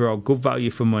 5-year-old. Good value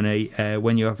for money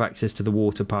when you have access to the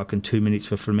water park and 2 minutes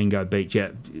for Flamingo Beach. Yeah,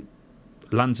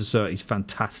 Lanzarote is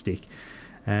fantastic.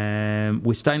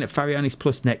 We're staying at Farionis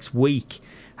Plus next week.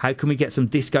 How can we get some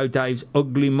Disco Dave's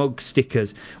ugly mug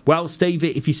stickers? Well,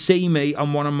 Stevie, if you see me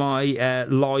on one of my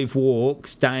live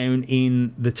walks down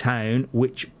in the town,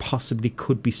 which possibly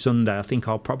could be Sunday, I think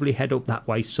I'll probably head up that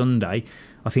way Sunday.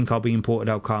 I think I'll be in Porto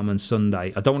del Carmen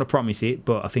Sunday. I don't want to promise it,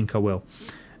 but I think I will.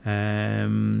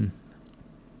 I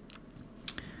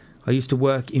used to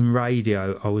work in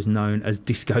radio. I was known as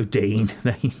Disco Dean.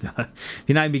 There you go. If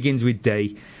your name begins with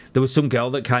D. There was some girl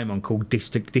that came on called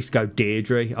Disco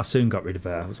Deirdre. I soon got rid of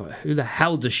her. I was like, who the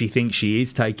hell does she think she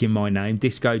is taking my name?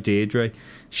 Disco Deirdre.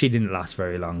 She didn't last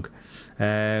very long.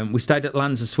 We stayed at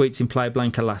Lanzarote Suites in Playa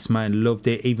Blanca last May and loved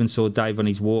it. Even saw Dave on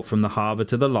his walk from the harbour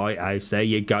to the lighthouse. There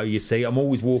you go. You see, I'm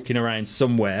always walking around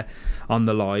somewhere on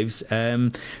the lives.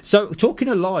 So talking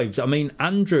of lives, I mean,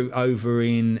 Andrew over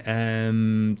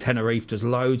in Tenerife does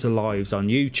loads of lives on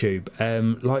YouTube.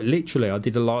 Like literally, I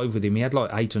did a live with him. He had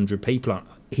like 800 people on.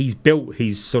 He's built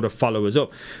his sort of followers up,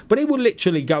 but he will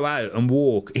literally go out and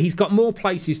walk. He's got more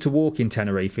places to walk in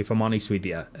Tenerife, if I'm honest with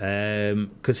you,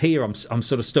 because here I'm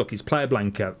sort of stuck. It's Playa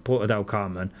Blanca, Porto del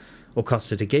Carmen, or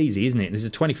Costa de Gezi, isn't it? There's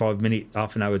a 25-minute,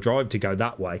 half an hour drive to go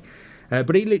that way.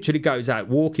 But he literally goes out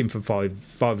walking for five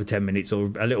or 10 minutes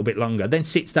or a little bit longer, then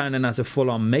sits down and has a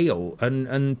full-on meal,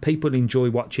 and people enjoy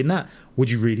watching that. Would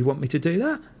you really want me to do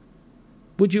that?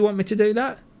 Would you want me to do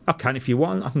that? I can if you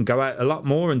want. I can go out a lot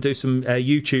more and do some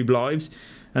YouTube lives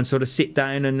and sort of sit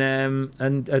down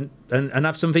and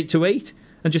have something to eat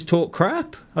and just talk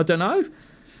crap. I don't know.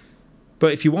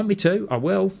 But if you want me to, I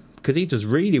will, because he does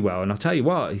really well. And I'll tell you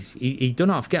what, he done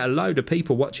half get a load of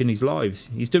people watching his lives.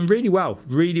 He's done really well,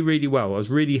 really, really well. I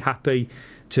was really happy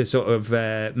to sort of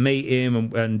meet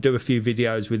him and do a few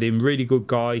videos with him. Really good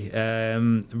guy.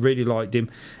 Really liked him.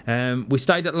 We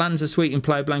stayed at Lanzarote Suite in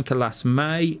Playa Blanca last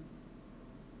May.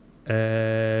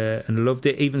 And loved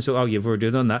it. Even so, oh, you've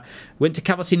already done that. Went to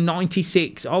Cavos in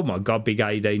 '96. Oh my god, big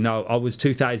AD. No, I was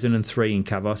 2003 in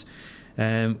Cavos.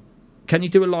 Can you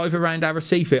do a live around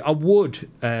Arrecife? I would,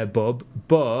 Bob,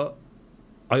 but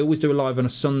I always do a live on a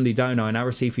Sunday, don't I? And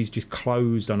Arrecife is just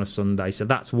closed on a Sunday, so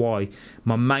that's why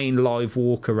my main live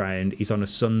walk around is on a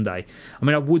Sunday. I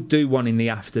mean, I would do one in the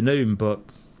afternoon, but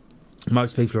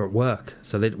most people are at work,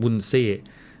 so they wouldn't see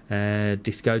it.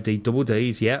 Disco D, double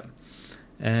D's, yeah.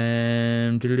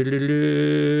 Love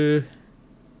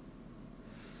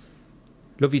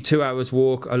your 2 hours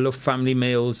walk. I love family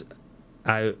meals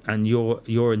out, and you're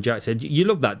and Jack said you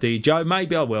love that, do you, Joe?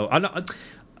 Maybe I will. I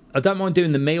don't mind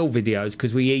doing the meal videos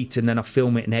because we eat and then I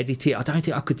film it and edit it. I don't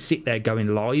think I could sit there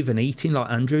going live and eating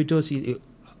like Andrew does. I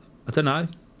don't know.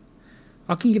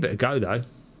 I can give it a go though.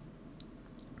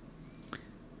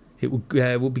 It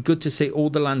will be good to see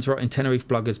all the Lanzarote and Tenerife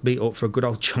bloggers meet up for a good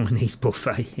old Chinese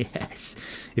buffet. Yes.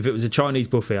 If it was a Chinese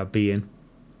buffet, I'd be in.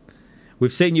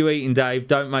 We've seen you eating, Dave.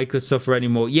 Don't make us suffer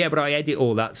anymore. Yeah, but I edit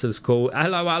all that, so it's cool.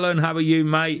 Hello, Alan. How are you,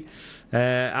 mate?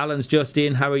 Alan's just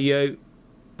in. How are you?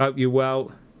 Hope you're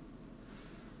well.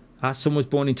 Our son was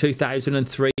born in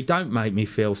 2003. Don't make me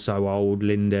feel so old,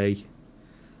 Lindy.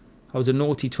 I was a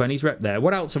naughty 20s rep there.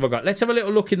 What else have I got? Let's have a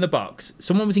little look in the box.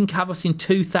 Someone was in Cavos in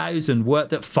 2000,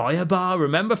 worked at Firebar.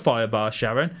 Remember Firebar,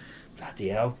 Sharon? Bloody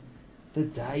hell. The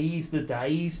days, the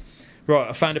days. Right,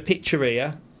 I found a picture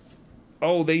here.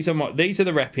 Oh, these are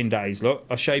the repping days, look.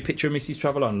 I'll show you a picture of Mrs.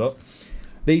 Travel On, look.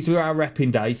 These were our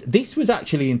repping days. This was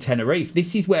actually in Tenerife.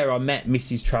 This is where I met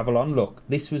Mrs. Travel On, look.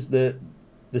 This was the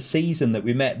season that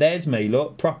we met. There's me,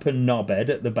 look. Proper knobhead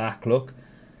at the back, look.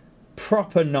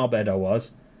 Proper knobhead I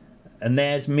was. And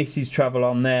there's Mrs. Travel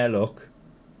On there, look,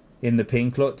 in the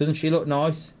pink, look. Doesn't she look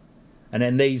nice? And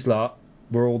then these lot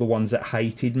were all the ones that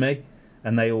hated me.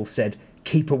 And they all said,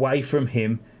 keep away from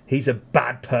him. He's a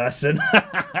bad person.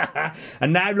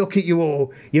 And now look at you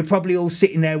all. You're probably all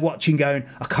sitting there watching going,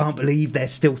 I can't believe they're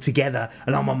still together.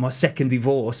 And I'm on my second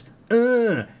divorce.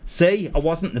 See, I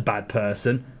wasn't the bad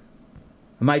person.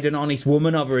 I made an honest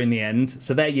woman of her in the end.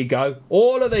 So there you go.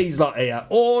 All of these lot here,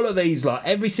 all of these lot,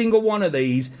 every single one of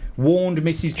these warned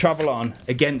Mrs. Travel On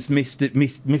against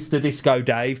Mr. Disco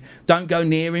Dave. Don't go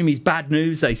near him. He's bad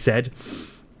news, they said.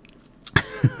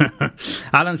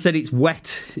 Alan said it's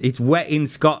wet. It's wet in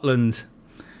Scotland.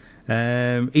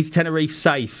 Is Tenerife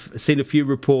safe? I've seen a few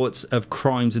reports of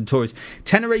crimes and tourists.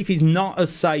 Tenerife is not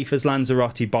as safe as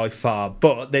Lanzarote by far,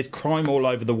 but there's crime all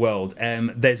over the world.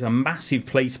 There's a massive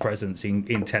police presence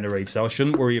in Tenerife, so I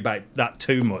shouldn't worry about that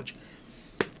too much.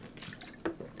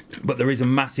 But there is a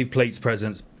massive police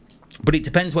presence. But it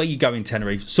depends where you go in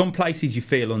Tenerife. Some places you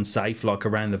feel unsafe, like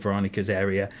around the Veronicas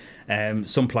area.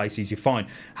 Some places you're fine.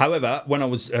 However, when I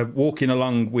was walking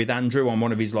along with Andrew on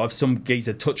one of his lives, some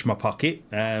geezer touched my pocket.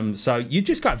 So you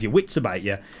just got to have your wits about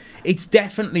you. It's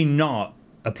definitely not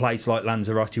a place like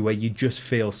Lanzarote where you just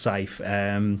feel safe.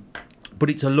 But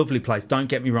it's a lovely place. Don't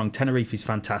get me wrong. Tenerife is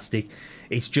fantastic.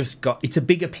 It's a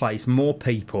bigger place, more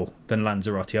people than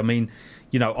Lanzarote. I mean,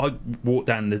 you know, I walk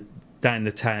down the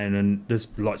town and there's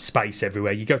like space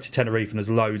everywhere. You go to Tenerife and there's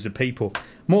loads of people,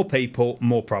 more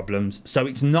problems. So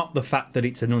it's not the fact that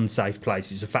it's an unsafe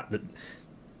place. It's the fact that,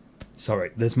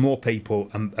 there's more people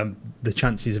and the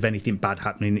chances of anything bad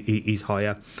happening is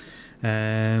higher.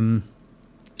 They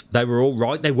were all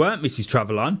right. They weren't, Mrs.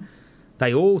 Travelon.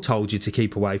 They all told you to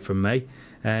keep away from me.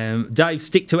 Dave,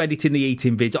 stick to editing the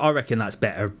eating vids. I reckon that's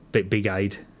better, Big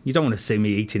Aid. You don't want to see me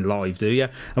eating live, do you?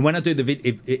 And when I do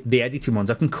the editing ones,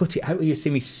 I can cut it out where you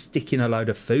see me sticking a load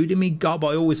of food in me gob.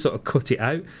 I always sort of cut it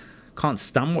out. Can't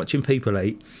stand watching people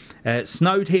eat.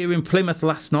 Snowed here in Plymouth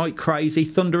last night. Crazy.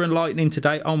 Thunder and lightning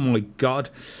today. Oh, my God.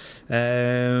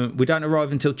 We don't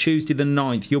arrive until Tuesday the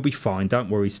 9th. You'll be fine. Don't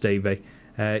worry, Stevie.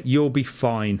 You'll be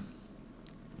fine.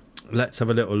 Let's have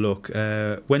a little look.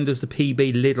 When does the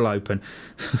PB Lidl open?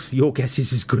 Your guess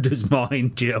is as good as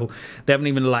mine, Jill. They haven't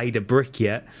even laid a brick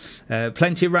yet.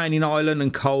 Plenty of rain in Ireland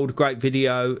and cold. Great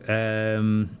video.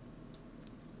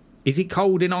 Is it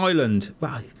cold in Ireland?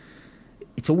 Well,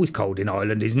 it's always cold in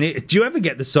Ireland, isn't it? Do you ever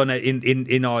get the sun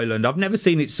in Ireland? I've never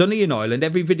seen it sunny in Ireland.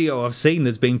 Every video I've seen,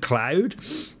 there's been cloud.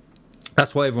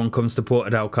 That's why everyone comes to Porta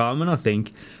del Carmen, I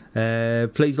think.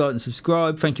 Please like and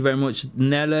subscribe. Thank you very much,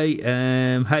 Nelly.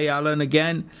 Hey, Alan,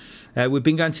 again. We've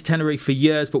been going to Tenerife for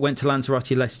years, but went to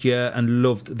Lanzarote last year and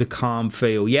loved the calm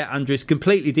feel. Yeah, Andrew, it's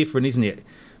completely different, isn't it?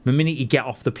 The minute you get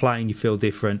off the plane, you feel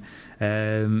different.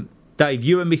 Dave,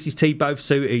 you and Mrs. T both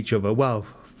suit each other. Well,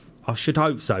 I should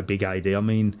hope so, Big AD. I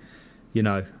mean, you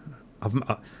know,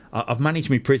 I've managed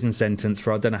my prison sentence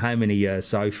for I don't know how many years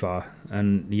so far,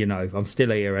 and you know I'm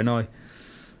still here, and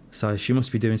so she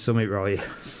must be doing something right.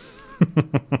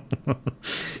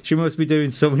 She must be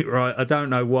doing something right. I don't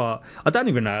know what. I don't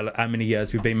even know how many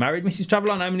years we've been married, Mrs.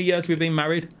 Travelon. How many years we've been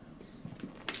married?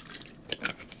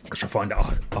 I shall find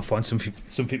out. I'll find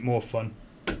something more fun.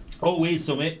 Oh, here's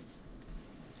something.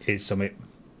 Here's something.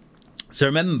 So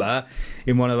remember,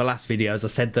 in one of the last videos, I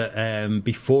said that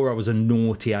before I was a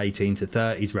naughty 18 to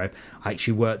 30s rep, I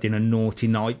actually worked in a naughty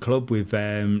nightclub with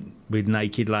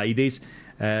naked ladies.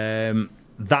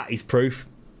 That is proof.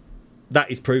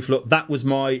 That is proof. Look, that was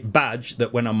my badge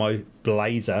that went on my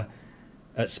blazer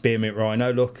at Spearmint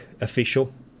Rhino. Look,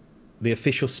 official. The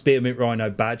official Spearmint Rhino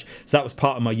badge. So that was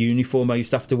part of my uniform. I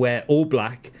used to have to wear all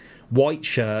black, white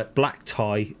shirt, black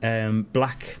tie,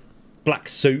 black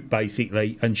suit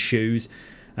basically, and shoes,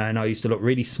 and I used to look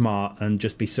really smart and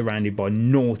just be surrounded by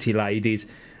naughty ladies.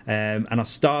 And I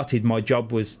started my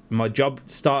job with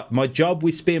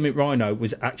Spearmint Rhino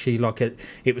was actually like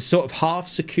it was sort of half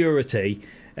security,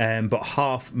 but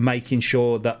half making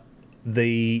sure that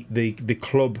the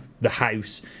club, the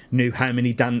house, knew how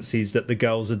many dances that the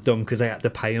girls had done, because they had to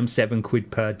pay them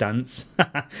 £7 per dance.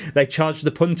 They charged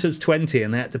the punters 20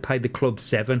 and they had to pay the club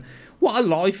 7. What a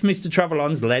life Mr.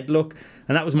 Travelon's led, look.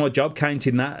 And that was my job,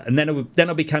 counting that. And then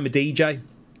I became a DJ.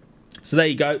 So there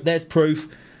you go. There's proof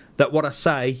that what I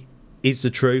say is the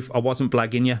truth. I wasn't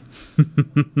blagging you.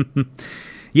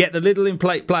 Yeah, the Lidl in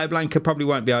Playa Blanca probably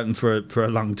won't be open for a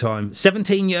long time.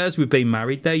 17 years we've been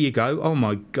married. There you go. Oh,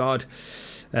 my God.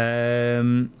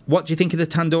 What do you think of the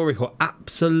Tandoori Hut?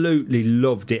 Absolutely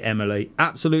loved it, Emily.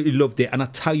 Absolutely loved it. And I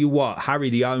tell you what, Harry,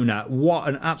 the owner, what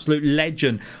an absolute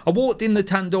legend. I walked in the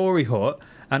Tandoori Hut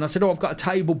and I said, oh, I've got a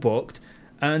table booked.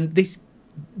 And this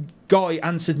guy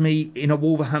answered me in a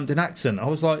Wolverhampton accent. I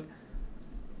was like,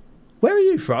 where are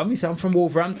you from? He said, I'm from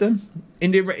Wolverhampton.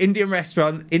 Indian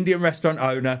restaurant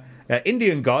owner,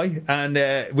 Indian guy, and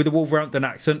with a Wolverhampton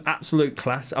accent. Absolute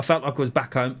class. I felt like I was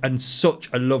back home, and such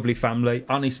a lovely family.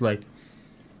 Honestly,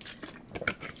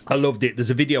 I loved it. There's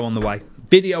a video on the way.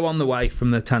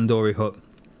 From the Tandoori Hut.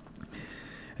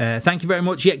 Thank you very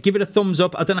much. Yeah, give it a thumbs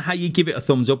up. I don't know how you give it a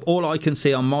thumbs up. All I can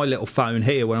see on my little phone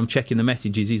here when I'm checking the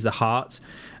messages is the hearts.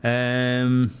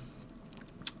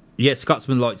 Yeah,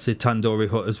 Scotsman likes the Tandoori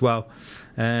Hut as well.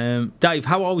 Dave,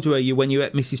 how old were you when you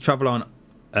met Mrs. Travelon?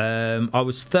 I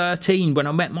was 13 when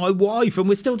I met my wife, and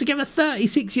we're still together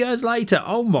 36 years later.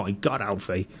 Oh my God,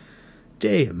 Alfie.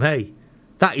 Dear me.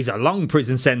 That is a long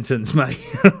prison sentence, mate.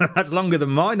 That's longer than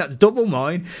mine. That's double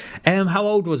mine. How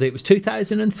old was it? It was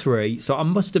 2003, so I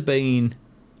must have been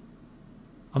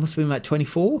about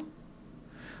 24.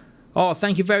 Oh,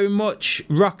 thank you very much,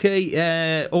 Rocky.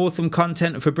 Awesome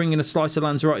content for bringing a slice of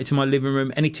Lanzarote to my living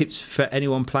room. Any tips for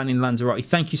anyone planning Lanzarote?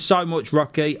 Thank you so much,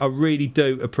 Rocky. I really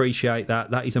do appreciate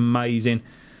that. That is amazing.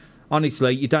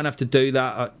 Honestly, you don't have to do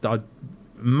that. I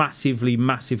massively,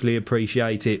 massively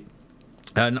appreciate it.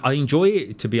 And I enjoy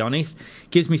it, to be honest.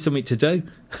 Gives me something to do.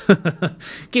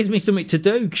 Gives me something to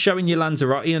do, showing you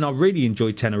Lanzarote, and I really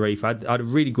enjoyed Tenerife. I had a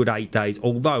really good 8 days,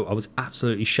 although I was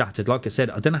absolutely shattered. Like I said,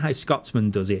 I don't know how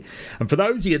Scotsman does it. And for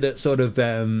those of you that sort of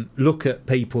look at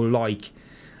people like,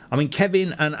 I mean,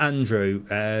 Kevin and Andrew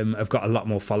have got a lot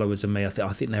more followers than me. I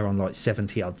think they're on like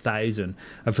 70-odd thousand.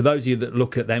 And for those of you that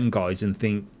look at them guys and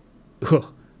think,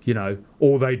 oh, you know,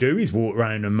 all they do is walk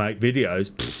around and make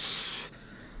videos,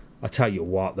 I tell you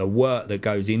what, the work that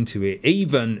goes into it.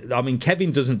 Even, I mean,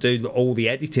 Kevin doesn't do all the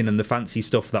editing and the fancy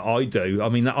stuff that I do. I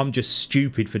mean, I'm just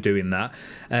stupid for doing that.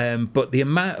 But the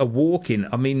amount of walking,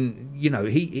 I mean, you know,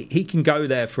 he can go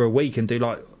there for a week and do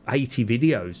like 80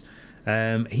 videos.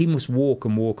 He must walk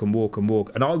and walk and walk and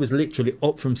walk. And I was literally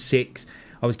up from 6.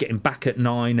 I was getting back at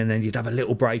 9, and then you'd have a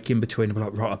little break in between. I'd be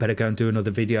like, right, I better go and do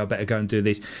another video. I better go and do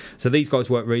this. So these guys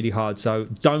work really hard. So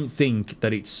don't think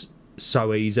that it's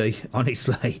so easy,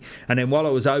 honestly. And then while I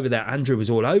was over there, Andrew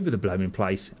was all over the blooming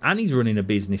place, and he's running a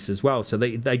business as well. So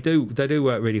they do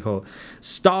work really hard.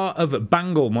 Star of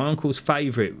Bangor, my uncle's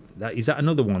favourite. Is that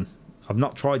another one? I've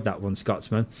not tried that one,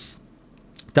 Scotsman.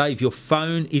 Dave, your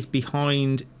phone is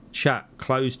behind chat.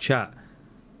 Close chat.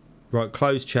 Right,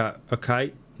 close chat.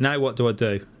 Okay. Now what do I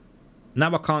do?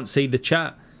 Now I can't see the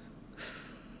chat.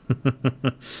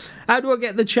 How do I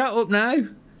get the chat up now?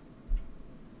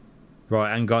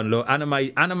 Right, hang on, look.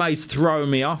 Anime's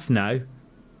throwing me off now.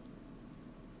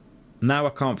 Now I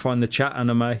can't find the chat,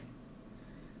 Anime.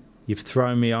 You've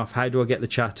thrown me off. How do I get the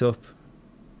chat up?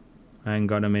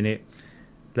 Hang on a minute.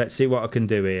 Let's see what I can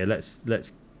do here.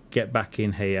 Let's get back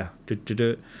in here. I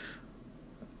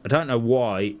don't know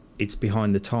why it's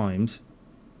behind the times.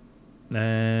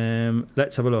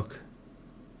 Let's have a look.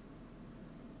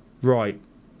 Right.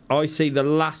 I see the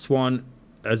last one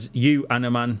as you,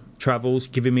 Animan Travels,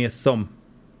 giving me a thumb.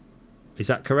 Is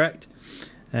that correct?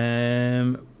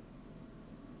 There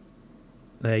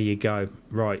you go.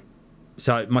 Right.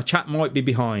 So my chat might be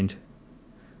behind.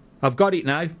 I've got it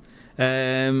now.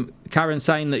 Karen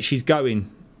saying that she's going.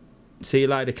 See you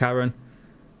later, Karen.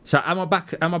 So am I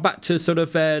back to sort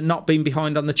of not being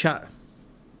behind on the chat?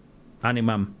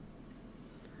 Animam.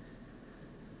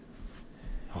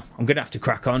 I'm going to have to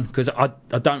crack on because I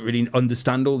don't really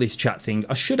understand all this chat thing.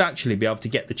 I should actually be able to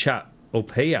get the chat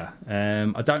up here.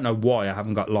 I don't know why I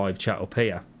haven't got live chat up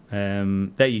here.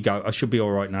 There you go. I should be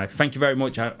all right now. Thank you very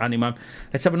much, Animam.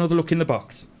 Let's have another look in the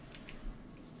box.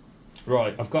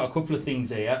 Right, I've got a couple of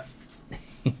things here.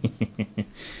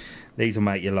 These will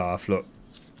make you laugh, look.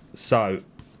 So,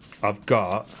 I've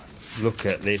got, look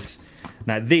at this.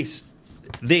 Now, this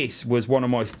was one of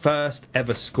my first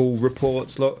ever school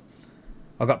reports, look.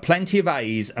 I got plenty of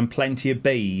A's and plenty of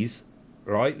B's,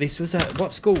 right? This was at,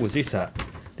 what school was this at?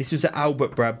 This was at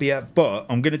Albert Bradby, but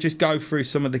I'm going to just go through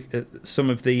some of the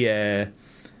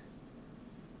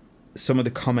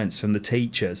comments from the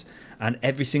teachers, and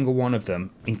every single one of them,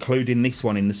 including this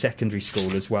one in the secondary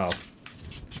school as well.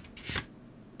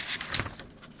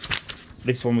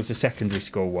 This one was a secondary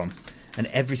school one, and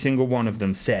every single one of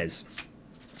them says,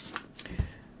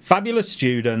 fabulous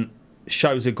student,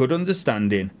 shows a good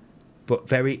understanding, but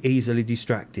very easily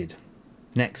distracted.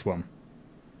 Next one.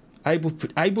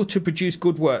 Able to produce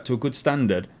good work to a good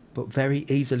standard, but very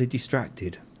easily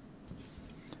distracted.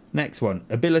 Next one.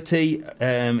 Ability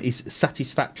is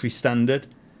satisfactory standard,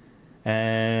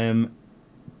 but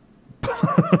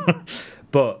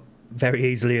very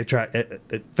easily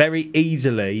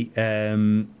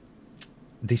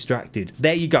distracted.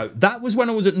 There you go. That was when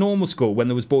I was at normal school, when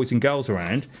there was boys and girls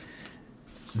around.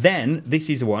 Then, this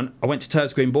is the one, I went to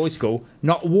Turves Green Boys School.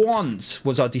 Not once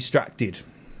was I distracted.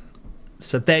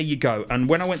 So there you go. And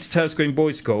when I went to Turves Green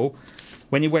Boys School,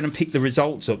 when you went and picked the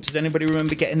results up, does anybody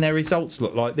remember getting their results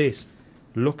look like this?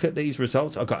 Look at these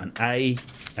results. I got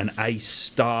an A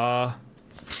star,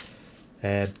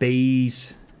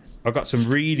 B's. I got some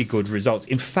really good results.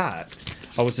 In fact,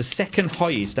 I was the second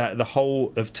highest out of the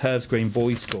whole of Turves Green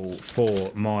Boys School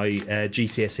for my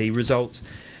GCSE results.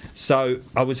 So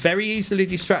I was very easily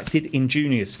distracted in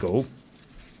junior school.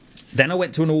 Then I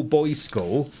went to an all-boys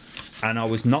school and I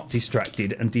was not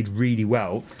distracted and did really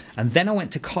well. And then I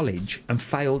went to college and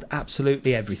failed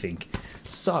absolutely everything.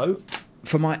 So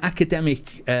for my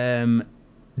academic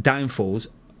downfalls,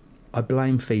 I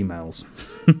blame females.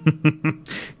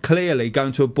 Clearly,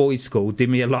 going to a boys' school did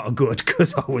me a lot of good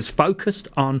because I was focused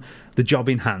on the job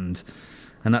in hand.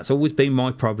 And that's always been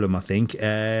my problem, I think.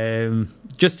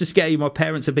 Just to scare you, my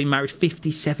parents have been married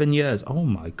 57 years. Oh,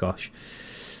 my gosh.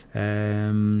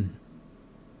 Let's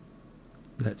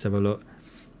have a look.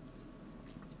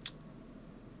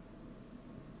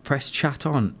 pressed chat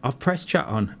on. I've pressed chat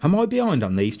on. Am I behind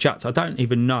on these chats? I don't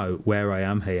even know where I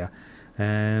am here.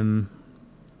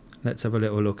 Let's have a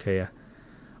little look here.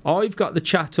 I've got the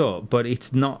chat up, but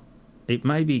it's not. It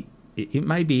maybe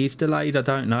is delayed. I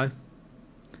don't know.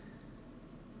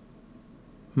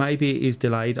 Maybe it is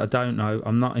delayed. I don't know.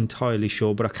 I'm not entirely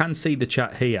sure, but I can see the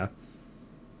chat here.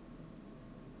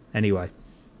 Anyway,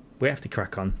 we have to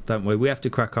crack on, don't we? We have to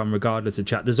crack on regardless of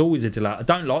chat. There's always a delay. I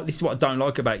don't like this. Is what I don't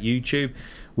like about YouTube.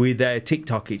 With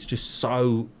TikTok, it's just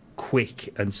so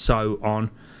quick and so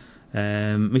on.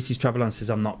 Mrs. Travelon says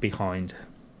I'm not behind.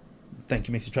 Thank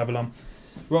you, Mrs. Travelon.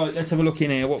 Right, let's have a look in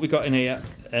here. What we got in here?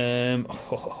 Okay,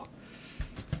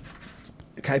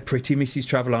 pretty Mrs.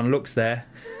 Travelon looks there.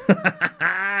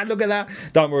 Look at that.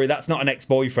 Don't worry, that's not an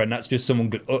ex-boyfriend. That's just some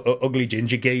ugly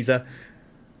ginger geezer.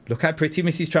 Look how pretty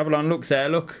Mrs. Travelon looks there.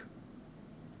 Look.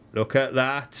 Look at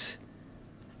that.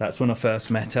 That's when I first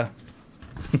met her.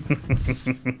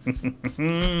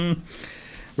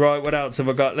 Right, what else have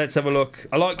I got? Let's have a look.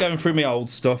 I like going through my old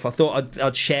stuff. I thought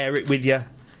I'd share it with you.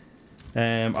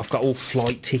 I've got all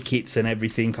flight tickets and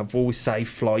everything. I've always saved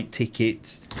flight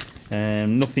tickets.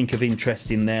 Nothing of interest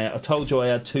in there. I told you I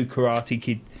had 2 Karate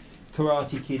Kid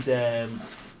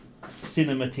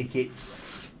cinema tickets.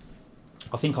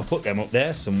 I think I put them up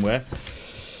there somewhere.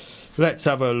 Let's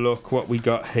have a look what we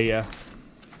got here.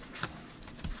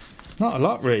 Not a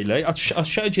lot, really. I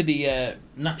showed you the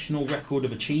National Record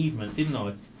of Achievement, didn't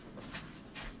I?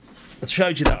 I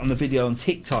showed you that on the video on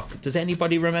TikTok. Does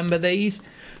anybody remember these?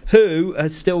 Who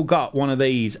has still got one of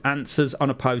these? Answers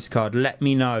on a postcard. Let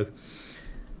me know.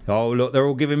 Oh, look, they're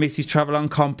all giving Mrs.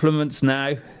 Travelon compliments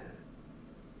now.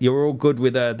 You're all good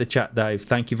with the chat, Dave.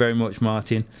 Thank you very much,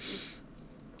 Martin.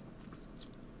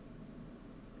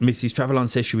 Mrs. Travelon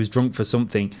says she was drunk for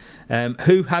something.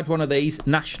 Who had one of these?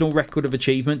 National Record of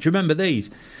Achievement. Do you remember these?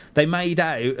 They made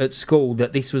out at school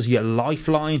that this was your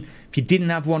lifeline. If you didn't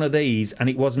have one of these and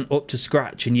it wasn't up to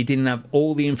scratch and you didn't have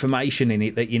all the information in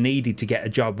it that you needed to get a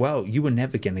job, well, you were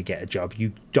never going to get a job.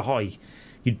 You'd die.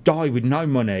 You'd die with no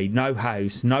money, no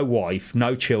house, no wife,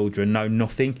 no children, no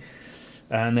nothing.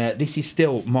 And this is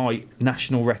still my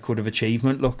National Record of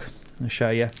Achievement. Look, I'll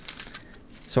show you.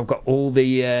 So I've got all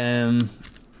the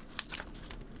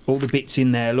bits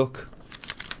in there. Look,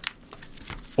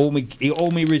 all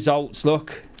my results.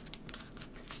 Look,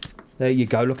 there you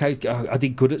go. Look how I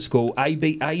did good at school.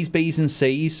 A's, B's, and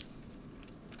C's.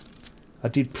 I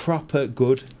did proper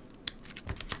good.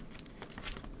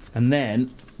 And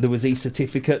then there was these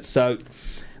certificates. So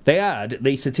they had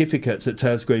these certificates at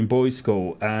Turfs Green Boys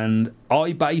School, and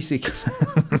I basically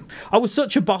I was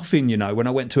such a boffin, you know, when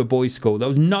I went to a boys' school. There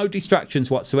was no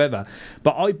distractions whatsoever.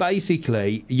 But I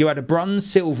basically, you had a bronze,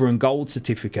 silver, and gold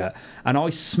certificate, and I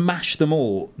smashed them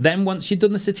all. Then once you'd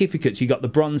done the certificates, you got the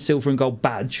bronze, silver, and gold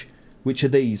badge, which are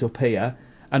these up here,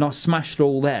 and I smashed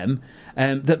all them.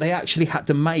 That they actually had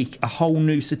to make a whole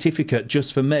new certificate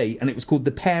just for me, and it was called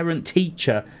the Parent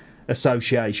Teacher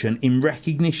Association in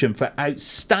recognition for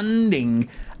outstanding,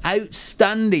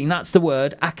 that's the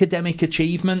word, academic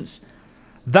achievements.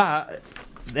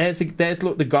 There's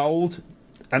look, the gold,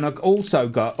 and I've also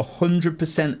got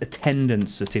 100%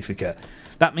 attendance certificate.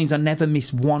 That means I never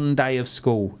miss one day of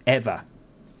school ever.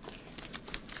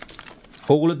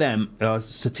 All of them are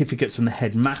certificates from the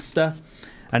headmaster,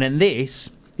 and then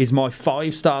this is my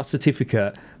 5-star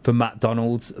certificate for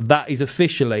McDonald's. That is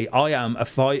officially, I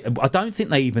don't think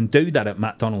they even do that at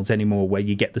McDonald's anymore, where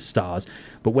you get the stars.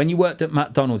 But when you worked at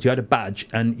McDonald's, you had a badge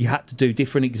and you had to do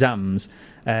different exams,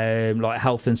 like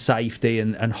health and safety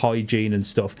and hygiene and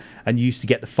stuff, and you used to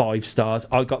get the 5 stars.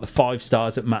 I got the 5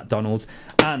 stars at McDonald's,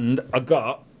 and I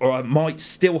got, or I might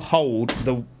still hold,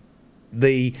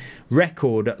 the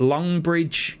record at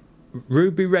Longbridge,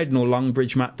 Ruby Rednall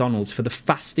Longbridge McDonald's for the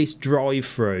fastest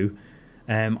drive-through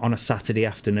on a Saturday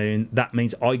afternoon. That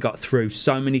means I got through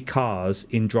so many cars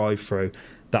in drive-through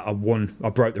that I won. I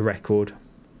broke the record.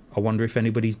 I wonder if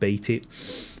anybody's beat it.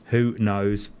 Who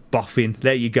knows? Boffin.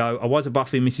 There you go. I was a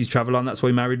boffin, Mrs. Travelon. That's why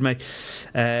he married me.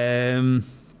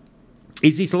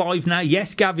 Is this live now?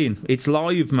 Yes, Gavin. It's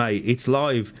live, mate. It's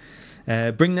live.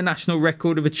 Bring the National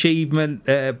Record of Achievement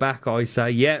back, I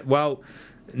say. Yeah, well,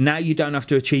 now you don't have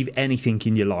to achieve anything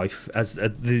in your life. As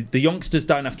the youngsters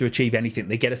don't have to achieve anything.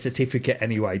 They get a certificate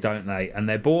anyway, don't they? And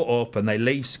they're brought up and they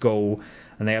leave school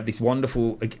and they have this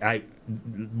wonderful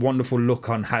look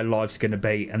on how life's going to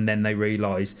be, and then they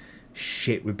realise,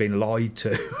 shit, we've been lied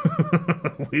to.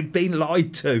 We've been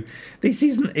lied to. This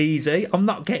isn't easy. I'm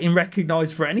not getting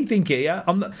recognised for anything here.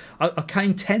 I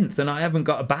came 10th and I haven't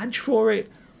got a badge for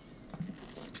it.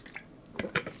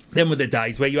 Then were the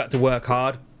days where you had to work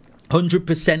hard.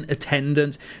 100%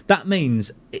 attendance. That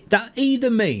either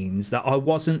means that I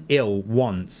wasn't ill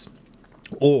once,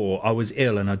 or I was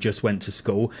ill and I just went to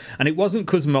school. And it wasn't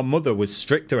because my mother was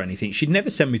strict or anything. She'd never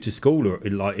send me to school or,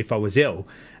 like, if I was ill.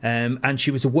 And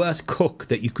she was the worst cook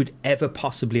that you could ever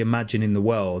possibly imagine in the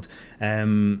world. I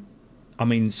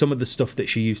mean, some of the stuff that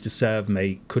she used to serve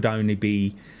me could only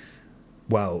be,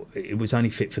 well, it was only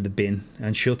fit for the bin.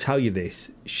 And she'll tell you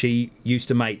this. She used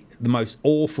to make the most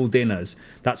awful dinners.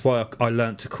 That's why I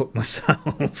learnt to cook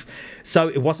myself. So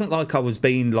it wasn't like I was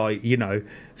being, like, you know,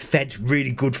 fed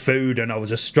really good food and I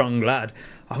was a strong lad.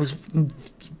 I was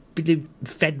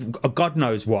fed God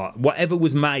knows what. Whatever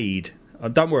was made.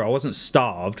 Don't worry, I wasn't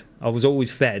starved. I was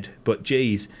always fed. But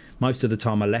geez, most of the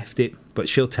time I left it. But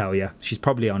she'll tell you. She's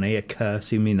probably on here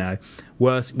cursing me now.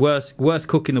 Worst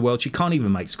cook in the world. She can't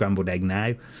even make scrambled egg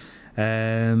now.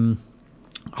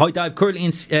 Hi Dave,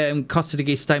 currently in Costa de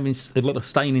Gui, staying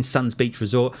in Sands Beach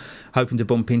Resort, hoping to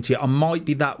bump into you. I might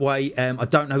be that way. I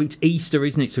don't know. It's Easter,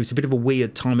 isn't it? So it's a bit of a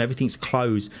weird time. Everything's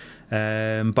closed.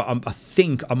 But I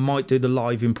think I might do the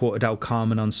live in Porto del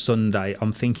Carmen on Sunday.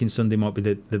 I'm thinking Sunday might be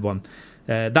the one.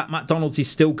 That McDonald's is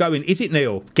still going. Is it,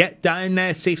 Neil? Get down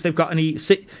there, see if they've got any...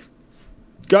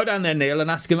 Go down there, Neil,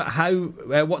 and ask him how.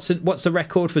 What's the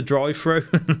record for drive-through?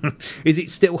 Is it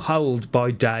still held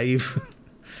by Dave?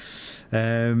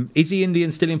 Is the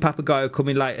Indian still in Papagayo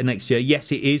coming later next year?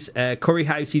 Yes, it is. Curry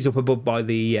House is up above by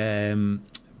the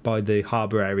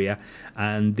harbour area,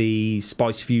 and the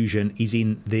Spice Fusion is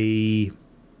in the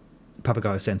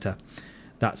Papagayo Centre.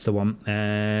 That's the one.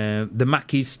 The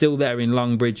Mackey's still there in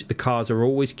Longbridge. The cars are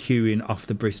always queuing off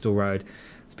the Bristol Road.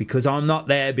 It's because I'm not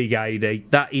there, Big AD.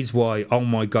 That is why. Oh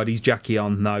my God, is Jackie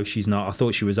on? No, she's not. I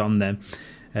thought she was on then.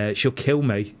 She'll kill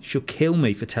me. She'll kill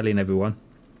me for telling everyone.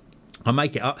 I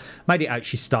made it out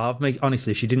she starved me.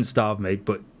 Honestly, she didn't starve me,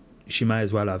 but she may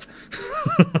as well have.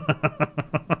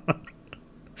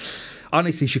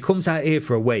 Honestly, she comes out here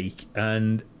for a week,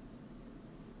 and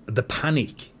the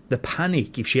panic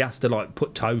if she has to, like,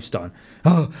 put toast on.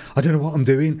 Oh, I don't know what I'm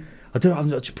doing. I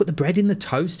just put the bread in the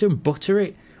toaster and butter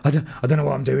it. I don't know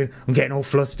what I'm doing. I'm getting all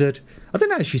flustered. I don't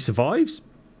know how she survives.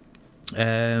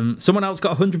 Someone else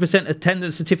got 100%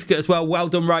 attendance certificate as well. Well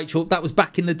done, Rachel. That was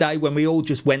back in the day when we all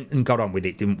just went and got on with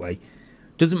it, didn't we?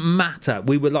 Doesn't matter.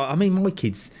 We were like, I mean, my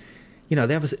kids, you know,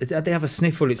 they have a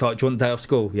sniffle. It's like, do you want the day off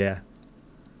school? Yeah.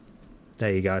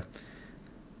 There you go.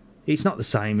 It's not the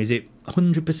same, is it?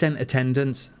 100%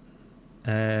 attendance.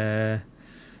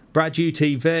 Brad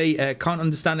UTV, can't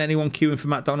understand anyone queuing for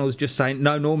McDonald's, just saying,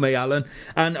 no, nor me, Alan.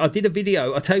 And I did a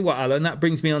video, I'll tell you what, Alan, that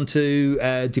brings me on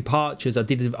to departures. I've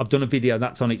done a video,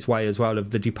 that's on its way as well,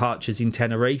 of the departures in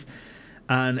Tenerife.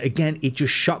 And again, it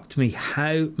just shocked me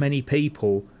how many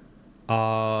people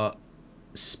are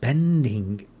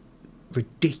spending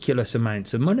ridiculous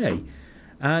amounts of money.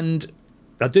 And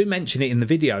I do mention it in the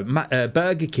video.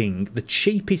 Burger King, the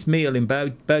cheapest meal in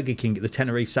Burger King at the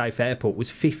Tenerife South Airport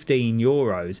was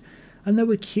 €15, and they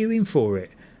were queuing for it.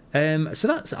 So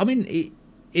that's, I mean,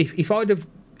 if I'd have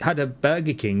had a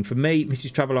Burger King, for me,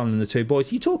 Mrs. Travelon and the two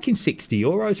boys, you're talking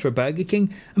 €60 for a Burger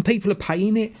King, and people are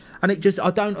paying it. And it just, I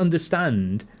don't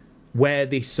understand where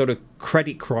this sort of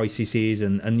credit crisis is,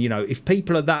 and you know, if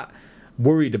people are that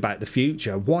worried about the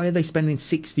future, why are they spending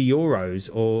 €60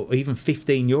 or even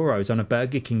 €15 on a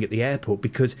Burger King at the airport?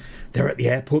 Because they're at the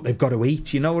airport, they've got to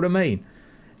eat, you know what I mean?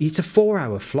 It's a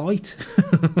 4-hour flight.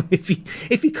 if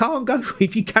you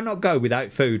cannot go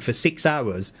without food for 6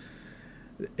 hours,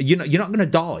 you know, you're not going to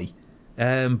die.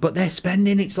 But they're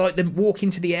spending, it's like they walk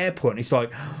into the airport and it's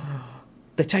like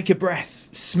they take a breath,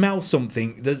 smell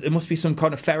something, there must be some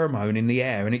kind of pheromone in the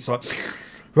air, and it's like,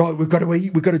 right, we've got to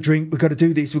eat, we've got to drink, we've got to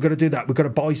do this, we've got to do that, we've got to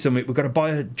buy something, we've got to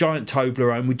buy a giant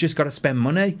Toblerone, we've just got to spend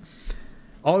money.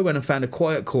 I went and found a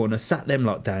quiet corner, sat them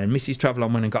lot down, Mrs.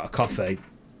 Travelon went and got a coffee,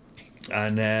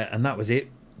 and that was it.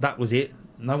 That was it.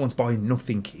 No one's buying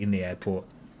nothing in the airport.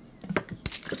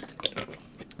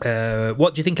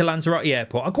 What do you think of Lanzarote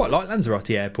Airport? I quite like Lanzarote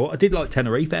Airport. I did like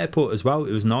Tenerife Airport as well.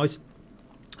 It was nice.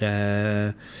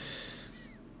 That's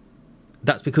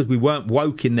because we weren't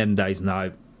woke in them days.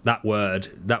 No, that word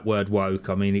woke,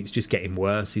 I mean, it's just getting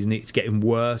worse, isn't it? It's getting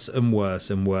worse and worse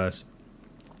and worse.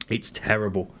 It's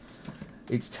terrible.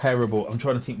 It's terrible. I'm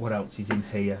trying to think what else is in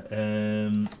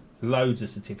here. Loads of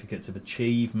certificates of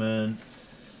achievement.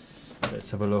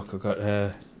 Let's have a look. I've got, do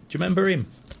you remember him?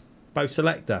 Bo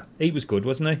Selector. He was good,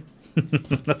 wasn't he?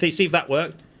 Let's see if that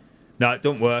worked. No, it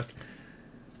don't work.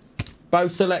 Bo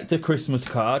Selector Christmas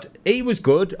card. He was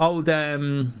good. Old,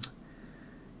 well,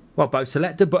 Bo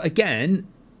Selector. But again,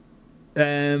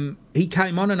 he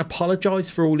came on and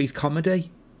apologised for all his comedy.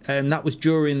 That was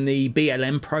during the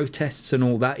BLM protests and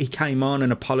all that. He came on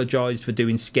and apologised for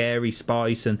doing Scary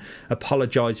Spice and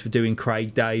apologised for doing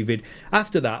Craig David.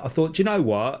 After that, I thought, do you know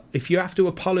what? If you have to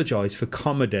apologise for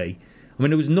comedy, I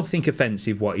mean, there was nothing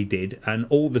offensive what he did, and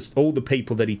all the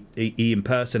people that he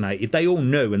impersonated, they all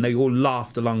knew and they all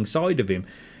laughed alongside of him.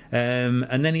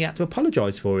 And then he had to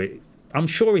apologise for it. I'm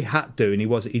sure he had to, and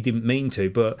he didn't mean to,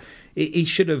 but he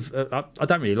should have. I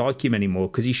don't really like him anymore,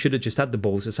 because he should have just had the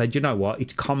balls to say, do you know what,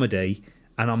 it's comedy,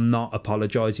 and I'm not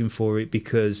apologising for it,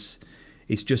 because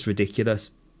it's just ridiculous.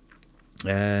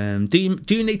 Do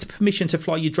you need permission to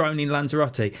fly your drone in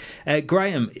Lanzarote?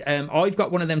 Graham, I've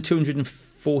got one of them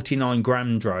 249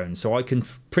 gram drones, so I can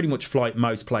pretty much fly it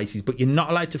most places, but you're not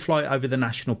allowed to fly it over the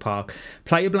national park.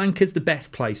 Playa Blanca's the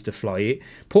best place to fly it.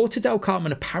 Porto del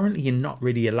Carmen, apparently you're not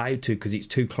really allowed to, because it's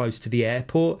too close to the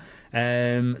airport.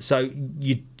 So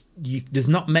there's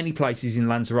not many places in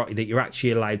Lanzarote that you're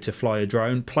actually allowed to fly a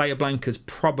drone. Playa Blanca's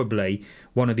probably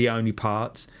one of the only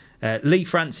parts. Lee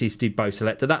Francis did Bo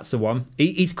Selector, that's the one.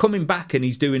 He's coming back and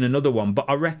he's doing another one, but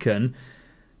I reckon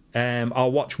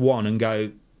I'll watch one and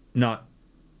go, no,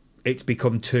 it's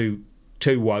become too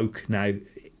woke now.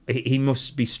 He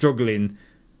must be struggling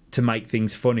to make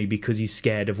things funny because he's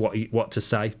scared of what to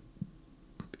say.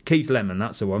 Keith Lemon,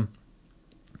 that's the one.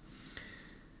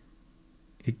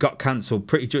 It got cancelled,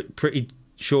 pretty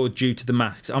sure due to the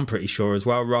masks. I'm pretty sure as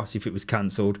well, Ross, if it was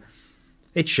cancelled.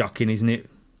 It's shocking, isn't it?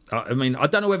 I mean, I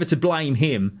don't know whether to blame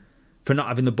him for not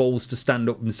having the balls to stand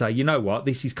up and say, you know what,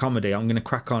 this is comedy, I'm going to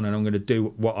crack on and I'm going to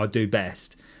do what I do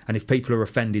best. And if people are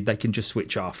offended, they can just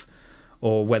switch off.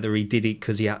 Or whether he did it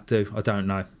because he had to, I don't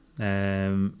know.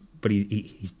 But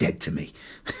he's dead to me.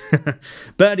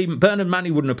 Bernard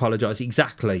Manny wouldn't apologise.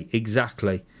 Exactly.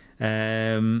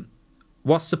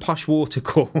 What's the posh water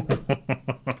called?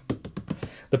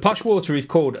 The posh water is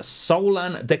called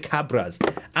Solan de Cabras.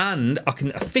 And I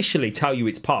can officially tell you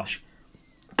it's posh,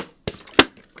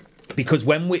 because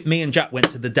when me and Jack went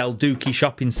to the Del Duque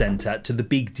shopping centre, to the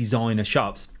big designer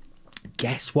shops,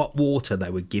 guess what water they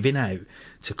were giving out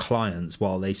to clients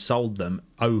while they sold them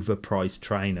overpriced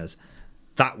trainers?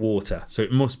 That water. So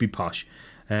it must be posh.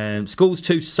 School's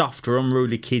too soft for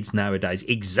unruly kids nowadays.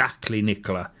 Exactly,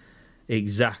 Nicola.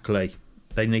 Exactly.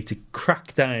 They need to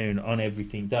crack down on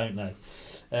everything, don't they?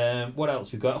 What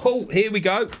else we got? Oh, here we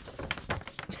go.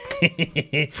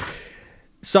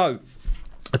 So,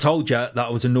 I told you that I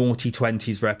was a naughty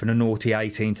 20s rep and a naughty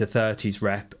 18 to 30s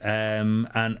rep.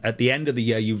 And at the end of the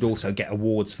year, you would also get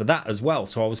awards for that as well.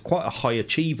 So I was quite a high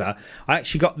achiever. I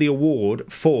actually got the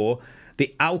award for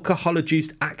the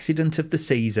alcohol-induced accident of the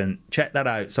season. Check that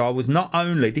out. So I was not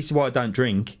only... This is why I don't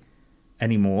drink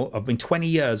anymore. I've been 20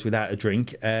 years without a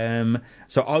drink.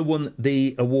 So I won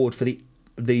the award for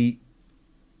the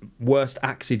worst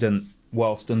accident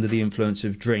whilst under the influence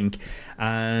of drink,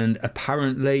 and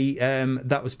apparently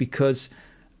that was because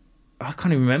I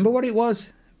can't even remember what it was,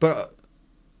 but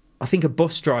I think a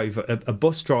bus driver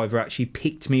actually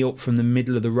picked me up from the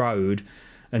middle of the road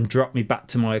and dropped me back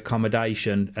to my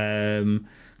accommodation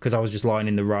because I was just lying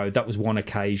in the road. That was one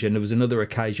occasion. There was another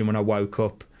occasion when I woke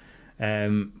up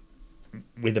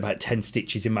with about 10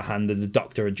 stitches in my hand, and the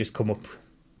doctor had just come up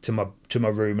to my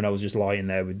room, and I was just lying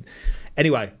there with...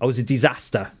 Anyway, I was a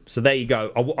disaster. So there you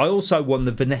go. I also won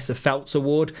the Vanessa Feltz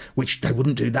Award, which they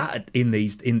wouldn't do that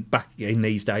back in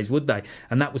these days, would they?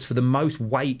 And that was for the most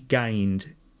weight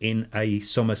gained in a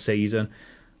summer season.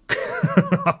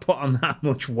 I put on that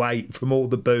much weight from all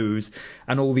the booze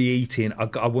and all the eating.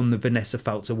 I won the Vanessa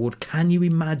Feltz Award. Can you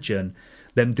imagine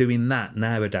them doing that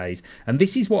nowadays? And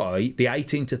this is why the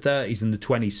 18 to 30s and the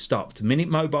 20s stopped. The minute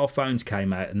mobile phones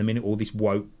came out and the minute all this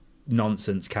woke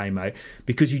nonsense came out,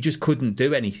 because you just couldn't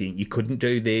do anything. You couldn't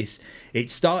do this. It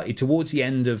started towards the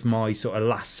end of my sort of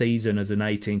last season as an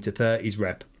 18 to 30s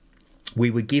rep.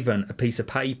 We were given a piece of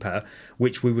paper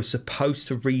which we were supposed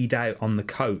to read out on the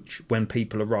coach when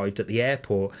people arrived at the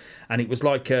airport, and it was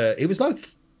like where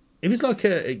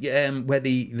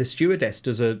the stewardess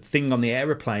does a thing on the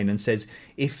aeroplane and says,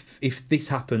 if this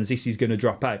happens, this is going to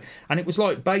drop out. And it was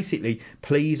like, basically,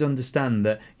 please understand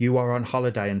that you are on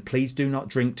holiday, and please do not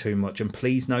drink too much, and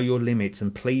please know your limits,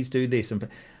 and please do this. And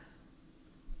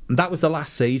that was the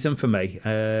last season for me.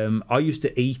 I used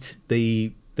to eat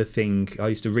the thing. I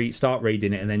used to start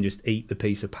reading it and then just eat the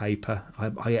piece of paper.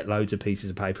 I ate loads of pieces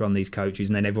of paper on these coaches,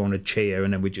 and then everyone would cheer,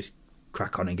 and then we'd just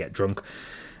crack on and get drunk.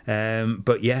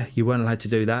 But yeah, you weren't allowed to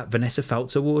do that. Vanessa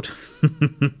Feltz Award.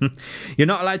 You're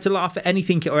not allowed to laugh at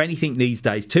anything or anything these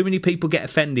days. Too many people get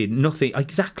offended. Nothing.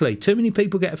 Exactly. Too many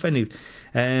people get offended.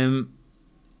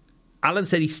 Alan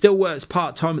said he still works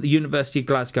part-time at the University of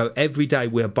Glasgow. Every day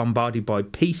we are bombarded by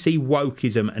PC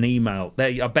wokeism and email.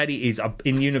 There, I bet it is.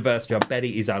 In university, I bet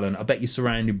it is, Alan. I bet you're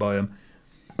surrounded by them.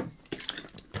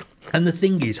 And the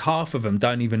thing is, half of them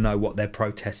don't even know what they're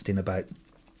protesting about.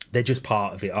 They're just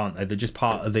part of it, aren't they? They're just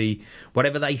part of the...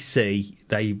 Whatever they see,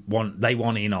 they want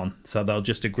in on. So they'll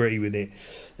just agree with it.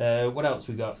 What else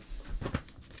we got?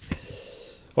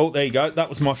 Oh, there you go. That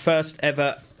was my first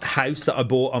ever house that I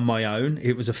bought on my own.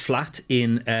 It was a flat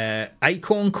in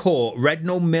Acorn Court,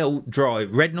 Rednall Mill Drive,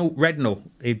 Rednall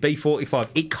in B45.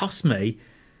 It cost me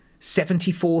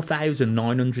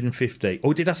 74,950.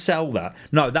 Or did I sell that?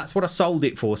 No, that's what I sold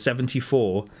it for,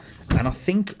 74. And I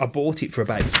think I bought it for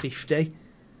about 50.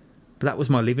 But that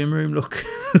was my living room, look.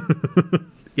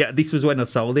 Yeah, this was when I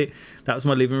sold it. That was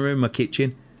my living room, my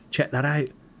kitchen. Check that out.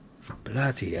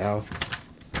 Bloody hell.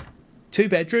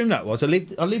 2-bedroom that was. I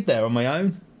lived there on my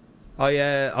own.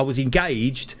 I was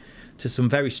engaged to some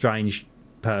very strange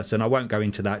person. I won't go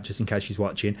into that just in case she's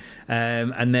watching.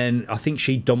 And then I think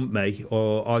she dumped me,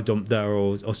 or I dumped her,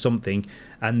 or something.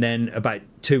 And then about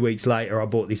 2 weeks later, I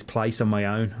bought this place on my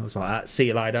own. I was like, see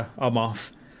you later. I'm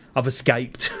off. I've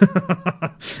escaped.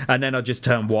 And then I just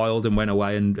turned wild and went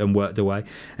away and worked away.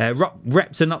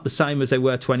 Reps are not the same as they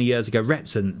were 20 years ago.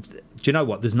 Reps, and do you know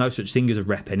what? There's no such thing as a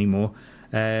rep anymore.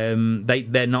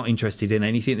 They're not interested in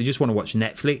anything. They just want to watch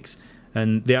Netflix.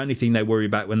 And the only thing they worry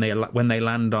about when they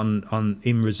land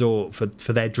in resort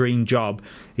for their dream job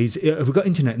is, have we got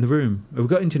internet in the room? Have we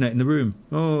got internet in the room?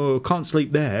 Oh, can't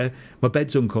sleep there. My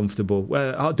bed's uncomfortable.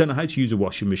 Well, I don't know how to use a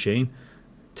washing machine.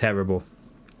 Terrible.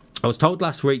 I was told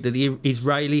last week that the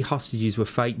Israeli hostages were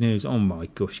fake news. Oh my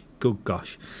gosh, good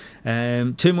gosh.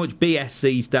 Too much BS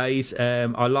these days.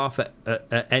 I laugh at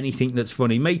anything that's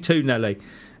funny. Me too, Nelly.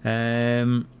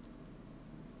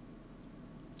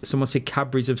 Someone said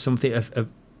Cadbury's of something have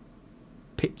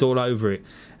pipped all over it.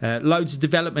 Loads of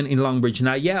development in Longbridge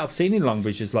now. Yeah, I've seen in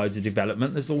Longbridge there's loads of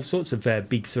development. There's all sorts of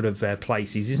big sort of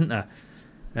places, isn't there?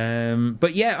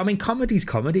 But yeah, I mean, comedy's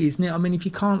comedy, isn't it? I mean, if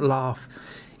you can't laugh,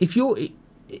 if you're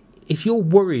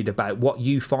worried about what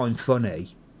you find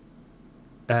funny,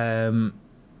 I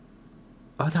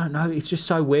don't know. It's just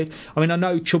so weird. I mean, I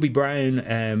know Chubby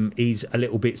Brown is a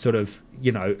little bit sort of,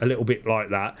 you know, a little bit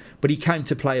like that. But he came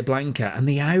to play a blanket, and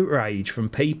the outrage from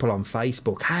people on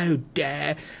Facebook. How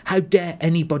dare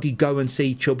anybody go and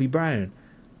see Chubby Brown?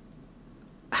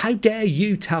 How dare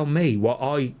you tell me what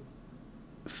I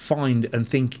find and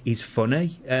think is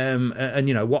funny? And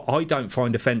you know, what I don't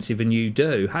find offensive and you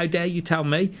do. How dare you tell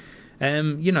me?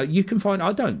 You know, you can find,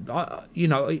 you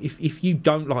know, if you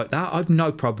don't like that, I've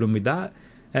no problem with that.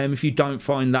 If you don't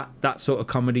find that sort of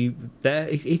comedy there,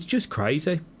 it's just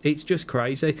crazy. It's just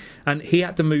crazy. And he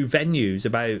had to move venues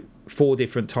about 4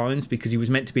 different times because he was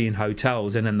meant to be in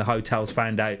hotels, and then the hotels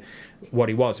found out what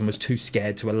he was and was too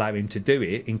scared to allow him to do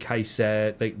it in case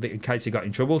he got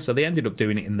in trouble. So they ended up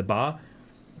doing it in the bar.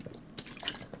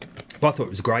 But I thought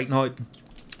it was a great night.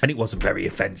 And it wasn't very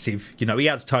offensive. You know, he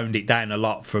has toned it down a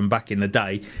lot from back in the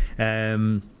day.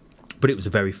 But it was a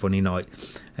very funny night.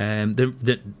 The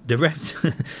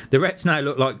reps now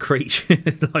look like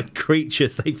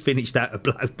creatures. They finished out of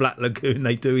Black Lagoon.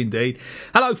 They do indeed.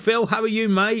 Hello, Phil. How are you,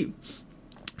 mate?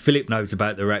 Philip knows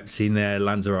about the reps in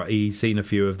Lanzarote. He's seen a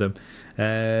few of them.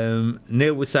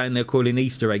 Neil was saying they're calling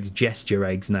Easter eggs gesture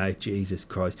eggs now. Jesus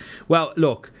Christ. Well,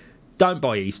 look, don't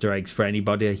buy Easter eggs for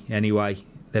anybody anyway.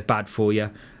 They're bad for you.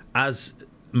 As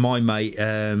my mate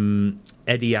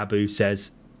Eddie Abu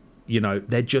says, you know,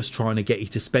 they're just trying to get you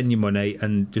to spend your money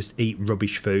and just eat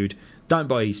rubbish food. Don't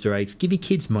buy Easter eggs. Give your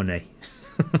kids money.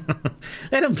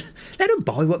 let them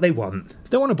buy what they want. If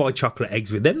they want to buy chocolate eggs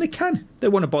with them, they can. If they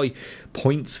want to buy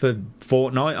points for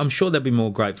Fortnite, I'm sure they'll be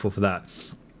more grateful for that.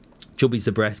 Chubby's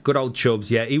the breast. Good old Chubbs,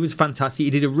 yeah. He was fantastic.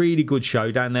 He did a really good show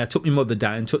down there. Took my mother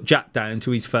down, took Jack down to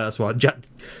his first one. Jack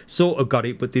sort of got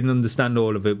it, but didn't understand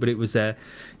all of it. But it was there.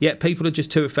 Yeah, people are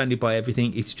just too offended by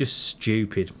everything. It's just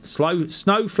stupid.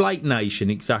 Snowflake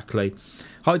Nation, exactly.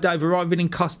 Hi, Dave. Arriving in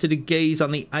Costa de Guise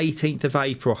on the 18th of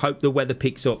April. Hope the weather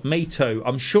picks up. Me too.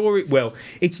 I'm sure it will.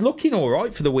 It's looking all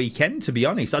right for the weekend, to be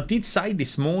honest. I did say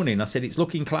this morning, I said it's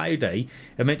looking cloudy.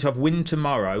 I'm meant to have wind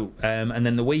tomorrow, and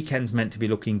then the weekend's meant to be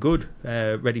looking good,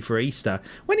 ready for Easter.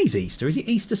 When is Easter? Is it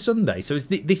Easter Sunday? So is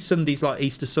this Sunday's like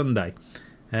Easter Sunday?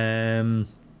 I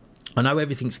know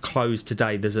everything's closed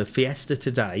today. There's a fiesta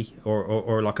today,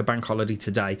 or like a bank holiday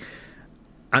today.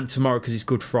 And tomorrow, because it's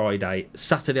Good Friday.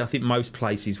 Saturday, I think most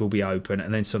places will be open.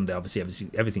 And then Sunday, obviously,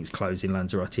 everything's closed in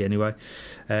Lanzarote anyway.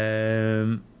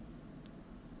 Hang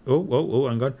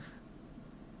on.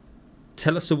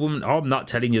 Tell us a woman... Oh, I'm not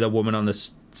telling you the woman on the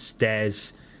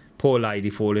stairs Poor lady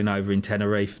falling over in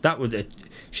Tenerife. That was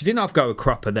she didn't have to go a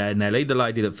cropper there, Nelly, the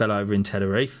lady that fell over in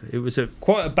Tenerife. It was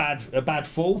quite a bad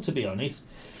fall, to be honest.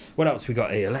 What else we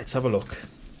got here? Let's have a look.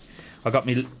 I got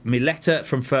me letter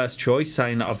from First Choice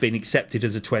saying that I've been accepted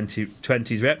as a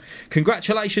 20s rep.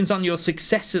 Congratulations on your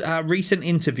success at our recent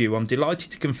interview. I'm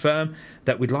delighted to confirm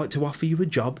that we'd like to offer you a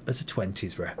job as a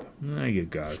 20s rep. There you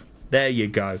go. There you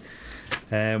go.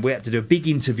 We had to do a big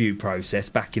interview process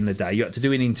back in the day. You had to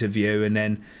do an interview and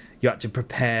then you had to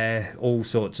prepare all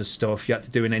sorts of stuff. You had to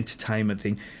do an entertainment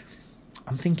thing.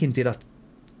 I'm thinking, did I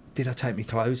take my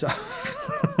clothes off?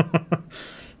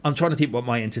 I'm trying to think what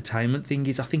my entertainment thing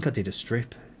is. I think I did a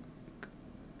strip.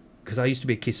 Because I used to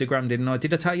be a kissogram, didn't I?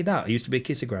 Did I tell you that? I used to be a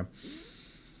kissogram.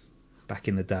 Back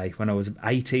in the day. When I was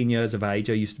 18 years of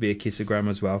age, I used to be a kissogram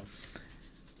as well.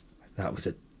 That was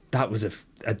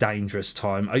a dangerous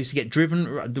time. I used to get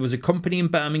driven. There was a company in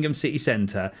Birmingham city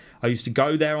centre. I used to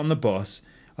go there on the bus.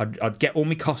 I'd get all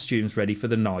my costumes ready for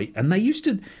the night. And they used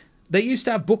to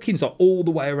have bookings like all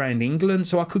the way around England,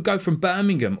 so I could go from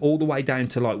Birmingham all the way down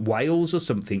to like Wales or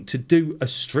something to do a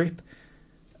strip,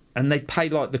 and they'd pay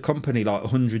like the company like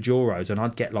 €100 and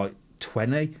I'd get like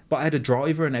 20, but I had a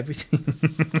driver and everything.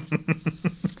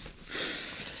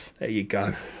 There you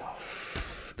go.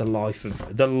 The life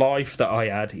that I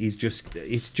had is just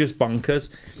bonkers.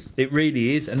 It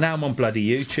really is. And now I'm on bloody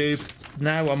YouTube.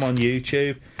 Now I'm on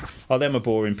YouTube. Oh, them are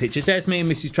boring pictures. There's me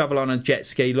and Mrs. Travel on a jet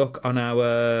ski. Look, on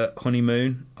our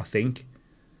honeymoon, I think.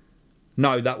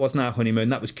 No, that wasn't our honeymoon.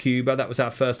 That was Cuba. That was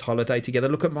our first holiday together.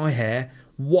 Look at my hair.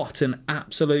 What an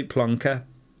absolute plonker.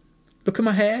 Look at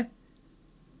my hair.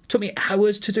 It took me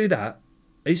hours to do that.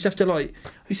 I used to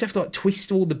have to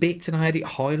twist all the bits, and I had it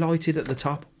highlighted at the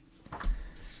top.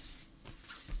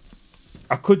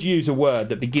 I could use a word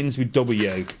that begins with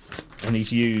W and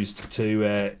is used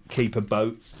to keep a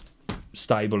boat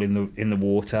stable in the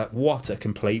water. What a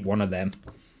complete one of them.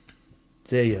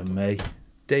 Dear me.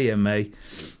 Dear me.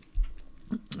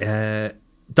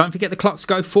 Don't forget the clocks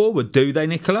go forward, do they,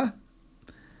 Nicola?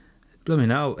 Blooming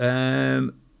hell.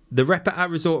 The rep at our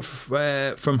resort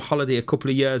from holiday a couple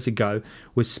of years ago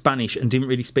was Spanish and didn't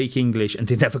really speak English and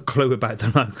didn't have a clue about the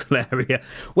local area.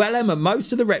 Well, Emma,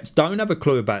 most of the reps don't have a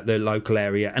clue about the local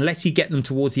area unless you get them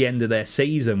towards the end of their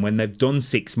season when they've done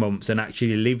 6 months and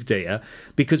actually lived here.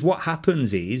 Because what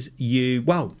happens is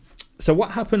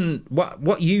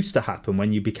what used to happen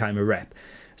when you became a rep?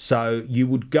 So you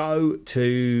would go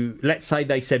to, let's say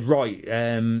they said, right,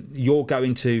 you're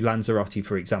going to Lanzarote,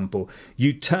 for example.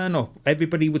 You'd turn up,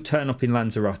 everybody would turn up in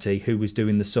Lanzarote who was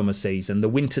doing the summer season. The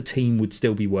winter team would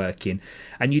still be working.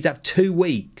 And you'd have 2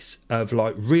 weeks of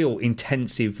like real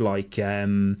intensive like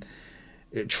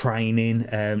training,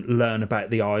 learn about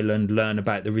the island, learn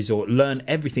about the resort, learn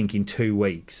everything in 2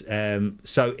 weeks.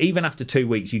 So even after 2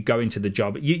 weeks, you go into the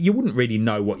job. You wouldn't really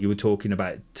know what you were talking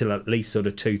about till at least sort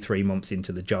of 2-3 months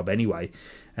into the job anyway.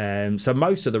 So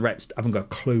most of the reps haven't got a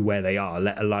clue where they are,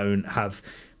 let alone have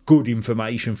good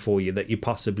information for you that you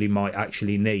possibly might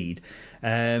actually need.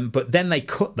 But then they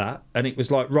cut that, and it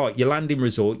was like, right, you land in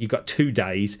resort, you've got 2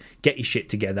 days, get your shit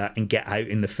together and get out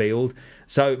in the field.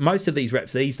 So most of these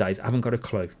reps these days haven't got a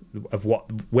clue of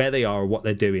where they are or what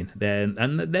they're doing. They're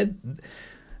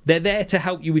there to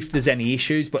help you if there's any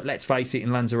issues, but let's face it,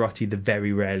 in Lanzarote there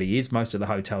very rarely is. Most of the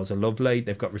hotels are lovely.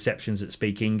 They've got receptions that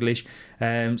speak English.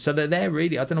 So they're there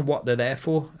really, I don't know what they're there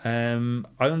for. I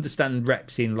understand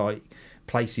reps in like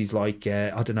places like,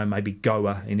 I don't know, maybe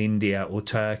Goa in India or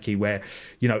Turkey where,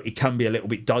 you know, it can be a little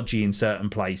bit dodgy in certain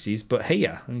places, but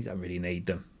here, you don't really need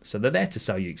them. So they're there to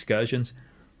sell you excursions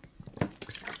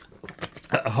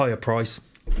at a higher price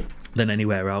than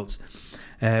anywhere else.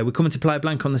 We're coming to Playa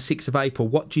Blanca on the 6th of April.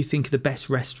 What do you think are the best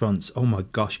restaurants? Oh my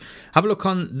gosh. Have a look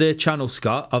on the channel,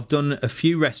 Scott. I've done a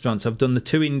few restaurants. I've done the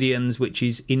Two Indians, which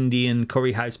is Indian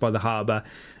Curry House by the harbour.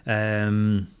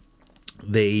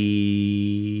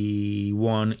 The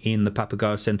one in the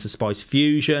Papagayo Centre, Spice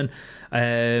Fusion,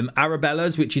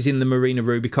 Arabella's, which is in the Marina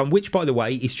Rubicon, which by the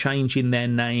way is changing their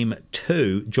name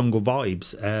to Jungle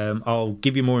Vibes. I'll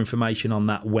give you more information on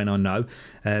that when I know,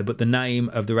 but the name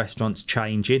of the restaurant's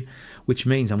changing, which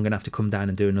means I'm gonna have to come down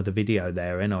and do another video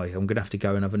there, and I'm gonna have to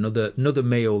go and have another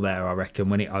meal there, I reckon,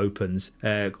 when it opens.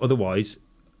 Otherwise,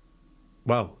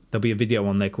 well, there'll be a video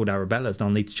on there called Arabella's, and I'll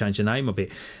need to change the name of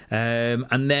it.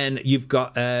 And then you've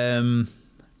got the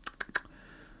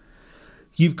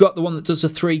one that does a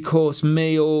 3-course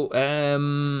meal.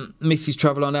 Mrs.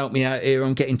 Travel on, help me out here.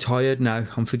 I'm getting tired now.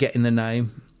 I'm forgetting the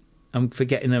name.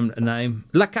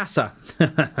 La Casa.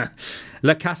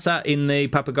 La Casa in the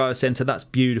Papagayo Centre. That's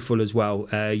beautiful as well.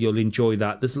 You'll enjoy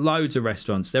that. There's loads of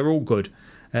restaurants. They're all good.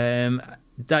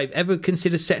 Dave, ever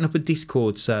consider setting up a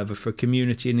Discord server for a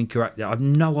community and interact? I have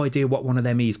no idea what one of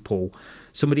them is, Paul.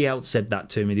 Somebody else said that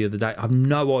to me the other day. I have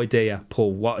no idea,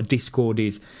 Paul, what a Discord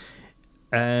is.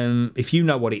 If you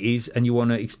know what it is and you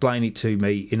want to explain it to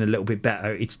me in a little bit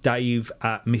better, it's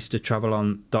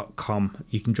dave@mrtravelon.com.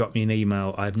 You can drop me an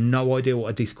email. I have no idea what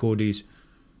a Discord is.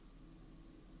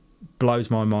 Blows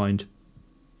my mind.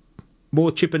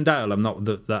 More Chippendale. I'm not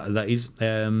that is.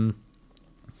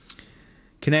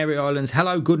 Canary Islands.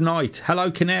 Hello, good night.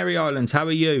 Hello, Canary Islands. How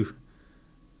are you?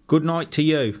 Good night to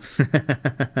you.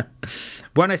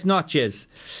 Buenas noches.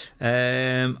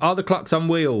 Are the clocks on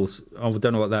wheels? Oh, I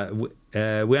don't know what that...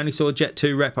 we only saw Jet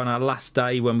 2 rep on our last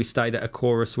day when we stayed at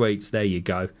Acora Suites. There you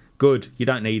go. Good. You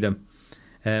don't need them.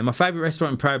 My favourite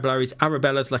restaurant in Puebla is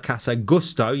Arabella's La Casa.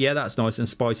 Gusto. Yeah, that's nice. And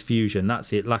Spice Fusion.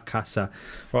 That's it. La Casa.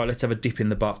 Right, let's have a dip in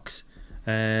the box.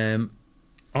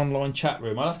 Online chat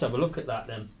room. I'll have to have a look at that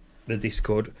then. The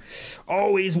Discord.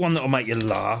 Oh, here's one that'll make you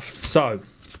laugh. So,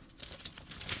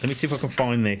 let me see if I can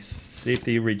find this. See if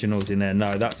the original's in there.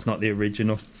 No, that's not the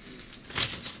original.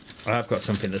 I have got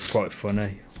something that's quite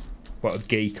funny. What a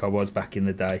geek I was back in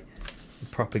the day. A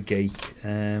proper geek.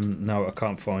 No, I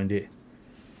can't find it.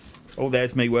 Oh,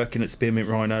 there's me working at Spearmint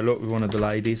Rhino. Look, with one of the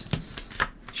ladies.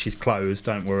 She's closed,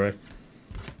 don't worry.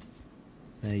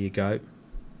 There you go.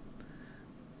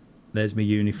 There's my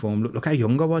uniform. Look how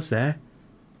young I was there.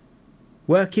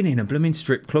 Working in a blooming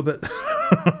strip club at...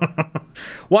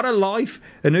 What a life.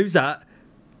 And who's that?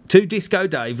 To Disco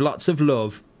Dave, lots of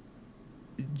love.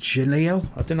 Jaleel,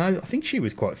 I don't know. I think she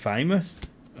was quite famous.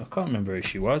 I can't remember who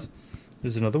she was.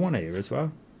 There's another one here as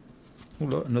well. Oh,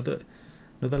 look, another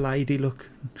lady, look.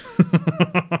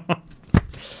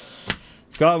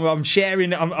 God, I'm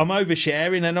sharing. I'm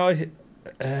oversharing, and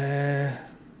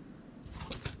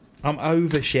I'm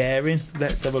oversharing.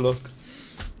 Let's have a look.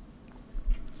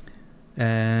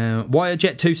 Why are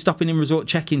Jet 2 stopping in resort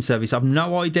check-in service? I've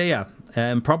no idea.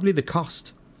 Probably the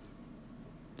cost.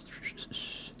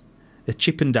 A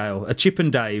Chippendale. A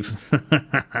Chippendave.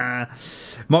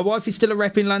 My wife is still a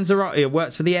rep in Lanzarote.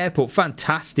 Works for the airport.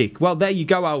 Fantastic. Well, there you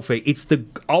go, Alfie. It's the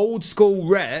old school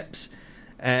reps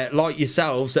like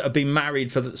yourselves that have been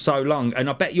married for so long. And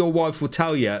I bet your wife will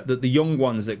tell you that the young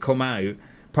ones that come out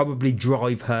probably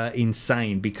drive her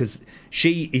insane, because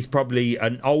she is probably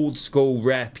an old school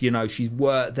rep. You know, she's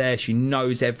worked there, she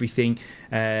knows everything,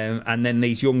 and then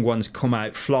these young ones come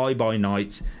out fly by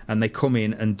nights and they come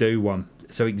in and do one.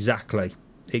 So exactly.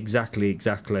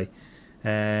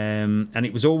 And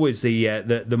it was always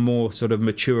the more sort of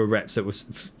mature reps that was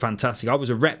fantastic. I was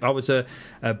a rep. I was a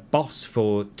boss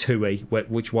for TUI,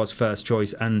 which was first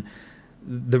choice, and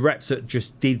the reps that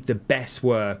just did the best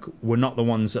work were not the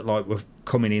ones that like were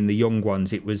coming in, the young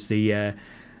ones. It was the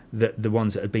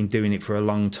ones that had been doing it for a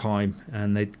long time,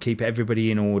 and they'd keep everybody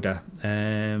in order.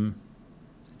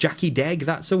 Jackie Degg,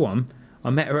 that's the one. I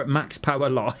met her at Max Power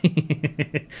Live.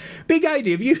 Big AD,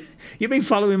 have you've been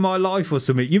following my life or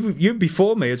something? You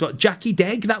before me as well. Jackie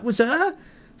Degg, that was her.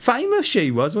 Famous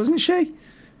she was, wasn't she?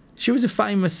 She was a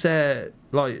famous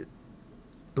like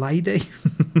lady.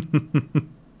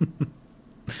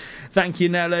 Thank you,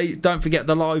 Nelly. Don't forget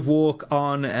the live walk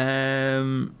on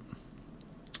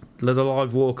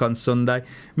Sunday.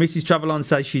 Mrs. Travelon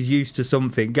says she's used to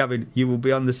something. Gavin, you will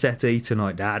be on the settee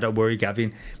tonight. Nah, don't worry,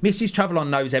 Gavin. Mrs. Travelon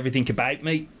knows everything about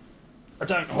me. I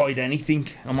don't hide anything.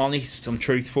 I'm honest. I'm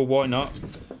truthful. Why not?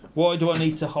 Why do I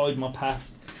need to hide my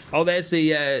past? Oh, there's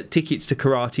the tickets to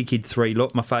Karate Kid 3.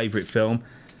 Look, my favourite film.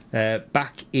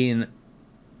 Back in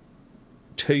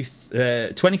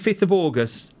 25th of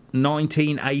August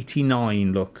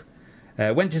 1989. Look,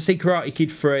 went to see Karate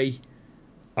Kid 3.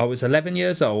 I was 11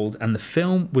 years old, and the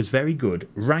film was very good.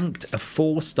 Ranked a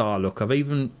 4-star. Look, I've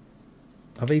even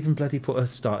bloody put a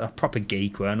star. A proper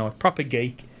geek, weren't I? Proper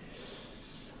geek.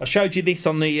 I showed you this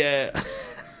on the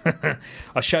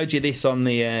I showed you this on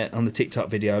the TikTok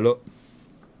video. Look,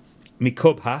 me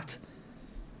Cub hat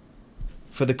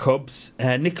for the Cubs.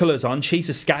 Nicola's on. She's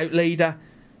a scout leader.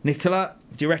 Nicola,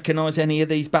 do you recognise any of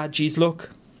these badges? Look,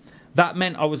 that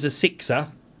meant I was a sixer.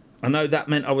 I know that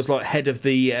meant I was like head of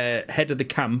the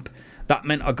camp. That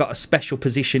meant I got a special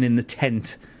position in the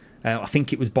tent. I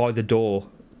think it was by the door,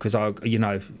 because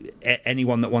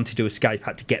anyone that wanted to escape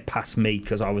had to get past me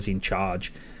because I was in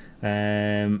charge.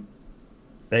 There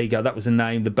you go. That was the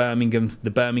name. The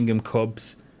Birmingham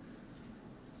Cubs.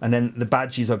 And then the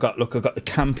badges I got. Look, I got the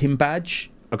camping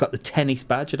badge. I got the tennis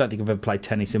badge. I don't think I've ever played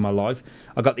tennis in my life.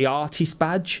 I got the artist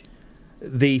badge,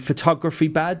 the photography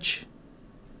badge.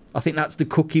 I think that's the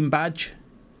cooking badge.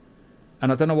 And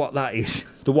I don't know what that is.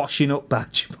 The washing up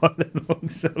badge by the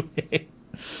looks of it.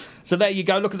 So there you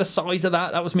go. Look at the size of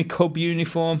that. That was my Cub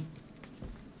uniform.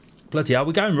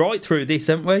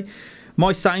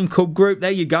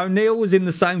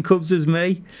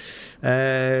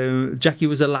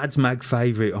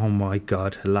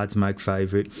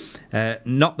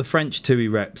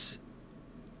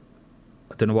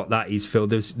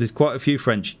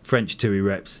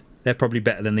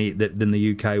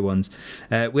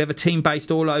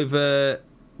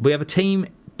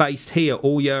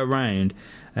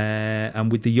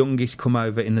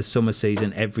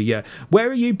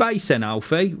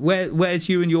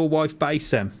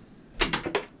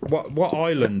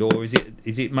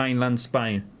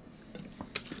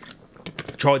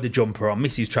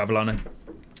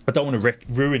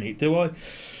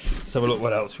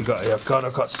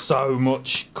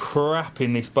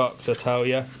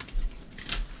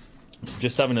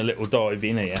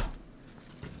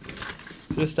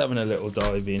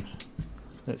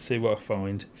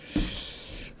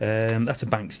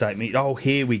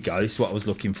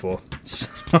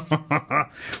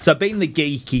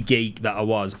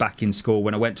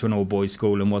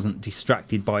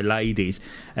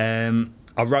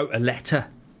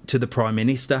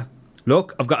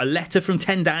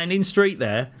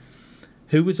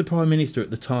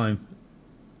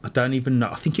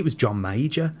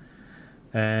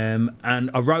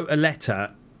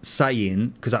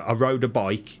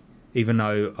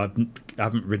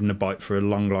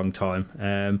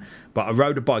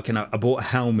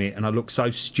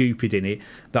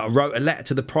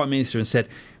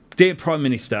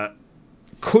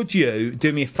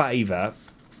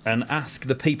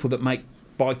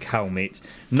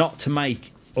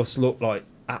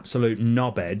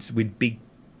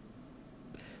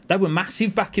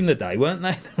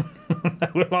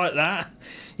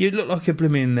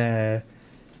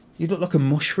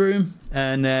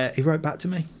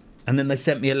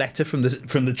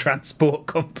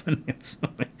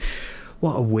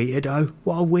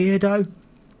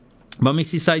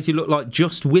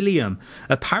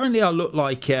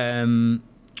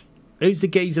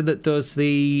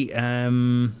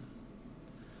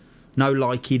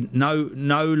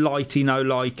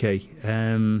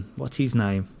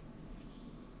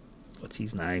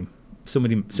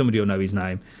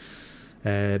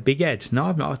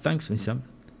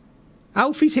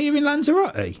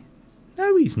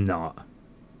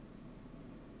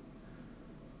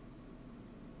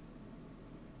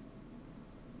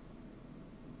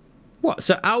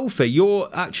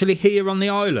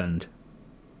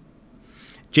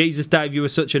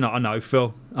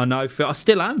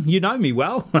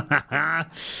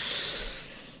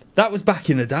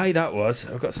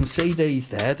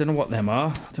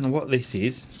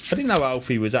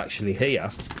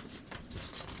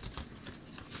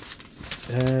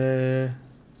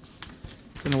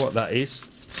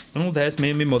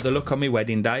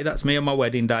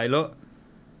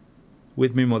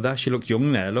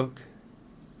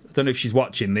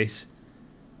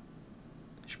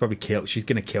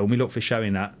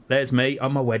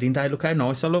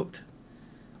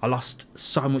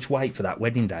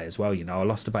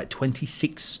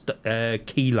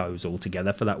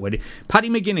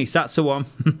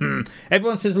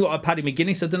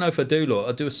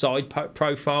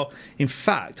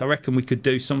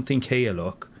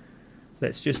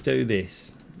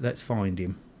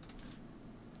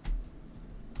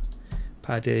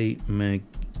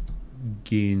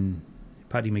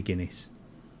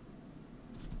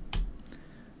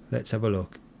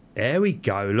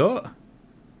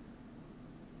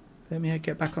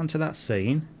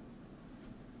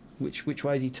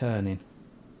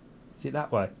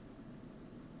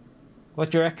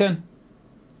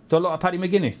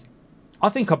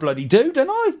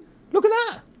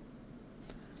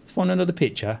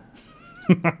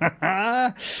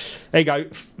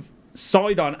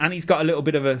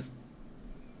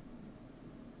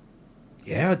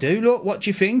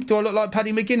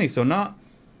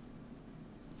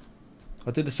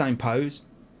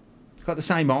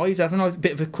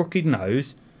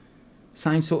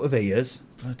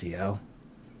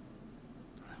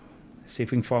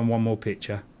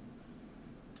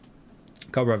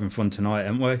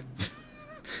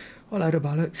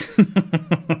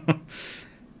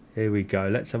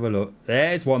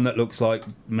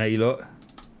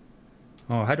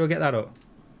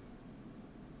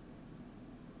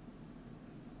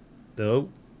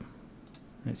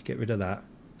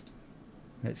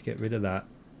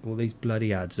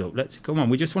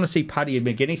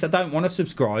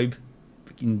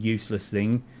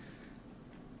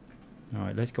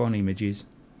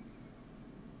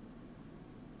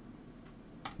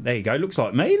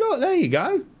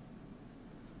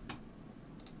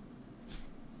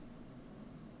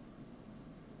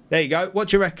 There you go. What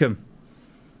do you reckon?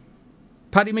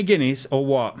 Paddy McGuinness or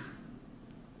what?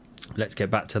 Let's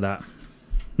get back to that.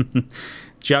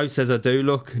 Joe says I do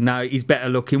look. No, he's better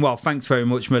looking. Well, thanks very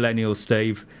much, Millennial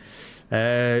Steve.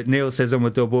 Neil says I'm a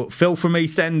double. Phil from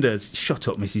EastEnders. Shut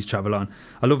up, Mrs. Travelon.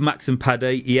 I love Max and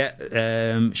Paddy. Yeah,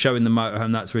 showing the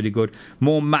motorhome. That's really good.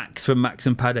 More Max from Max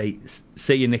and Paddy.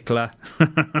 See you, Nicola.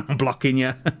 I'm blocking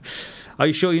you. Are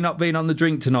you sure you're not being on the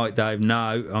drink tonight, Dave?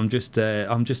 No, I'm just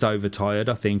overtired.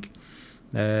 I think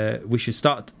we should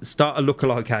start a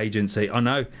lookalike agency. I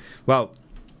know. Well,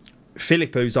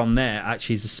 Philip, who's on there,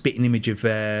 actually is a spitting image of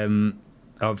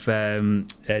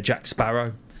Jack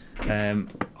Sparrow.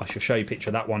 I shall show you a picture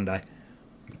of that one day.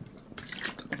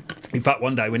 In fact,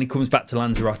 one day when he comes back to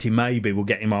Lanzarote, maybe we'll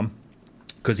get him on,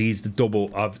 because he's the double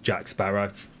of Jack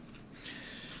Sparrow.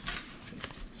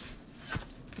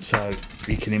 So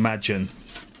you can imagine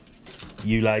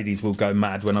you ladies will go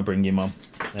mad when I bring him on.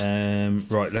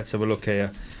 Right, let's have a look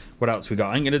here. What else we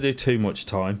got? I ain't going to do too much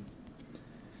time.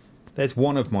 There's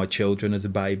one of my children as a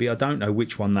baby. I don't know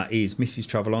which one that is. Mrs.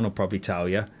 Travelon will probably tell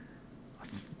you.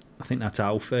 I think that's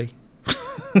Alfie. I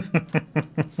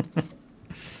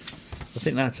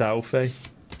think that's Alfie.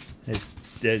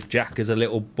 There's Jack as a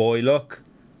little boy, look.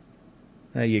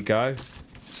 There you go.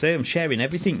 See, I'm sharing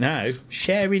everything now.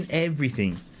 Sharing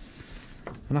everything.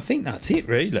 And I think that's it,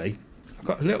 really. I've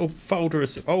got a little folder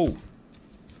of... Oh.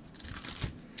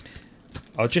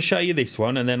 I'll just show you this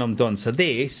one and then I'm done. So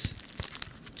this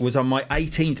was on my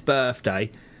 18th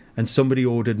birthday. And somebody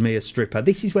ordered me a stripper.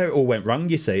 This is where it all went wrong,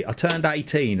 you see. I turned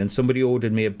 18 and somebody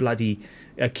ordered me a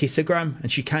kissogram, and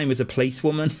she came as a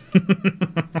policewoman.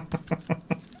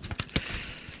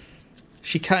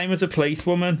 She came as a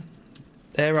policewoman.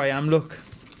 There I am, look.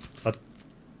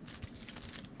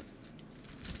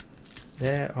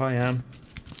 There I am.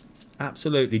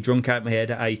 Absolutely drunk out my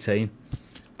head at 18.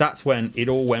 That's when it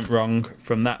all went wrong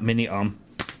from that minute on.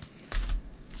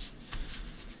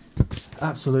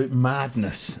 Absolute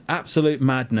madness. Absolute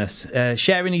madness.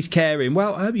 Sharing is caring.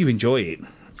 Well, I hope you enjoy it.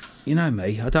 You know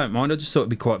me, I don't mind. I just thought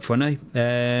it'd be quite funny.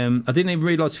 I didn't even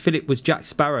realise Philip was Jack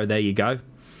Sparrow. There you go.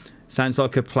 Sounds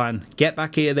like a plan. Get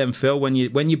back here then, Phil. When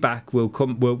you're back, we'll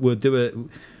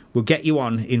get you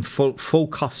on in full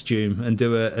costume and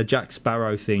do a Jack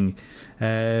Sparrow thing.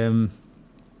 Mrs.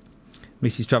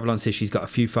 Travelon says she's got a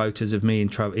few photos of me in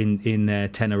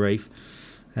Tenerife.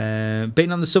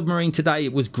 Being on the submarine today,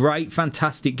 it was great,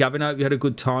 fantastic. Gavin, I hope you had a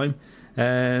good time.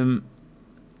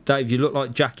 Dave, you look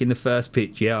like Jack in the first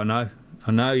pitch. Yeah, I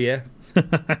know, yeah.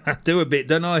 I do a bit,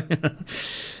 don't I?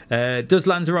 Does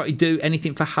Lanzarote do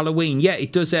anything for Halloween? Yeah,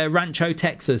 it does. Rancho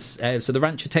Texas, so the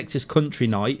Rancho Texas Country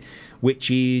Night,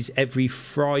 which is every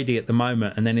Friday at the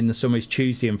moment, and then in the summer is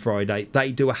Tuesday and Friday.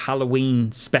 They do a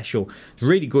Halloween special. It's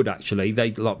really good, actually.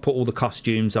 They like put all the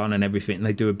costumes on and everything, and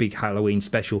they do a big Halloween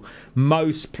special.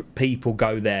 Most people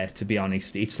go there, to be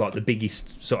honest. It's like the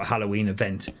biggest sort of Halloween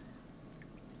event.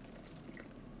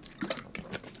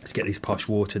 Let's get this posh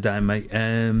water down, mate.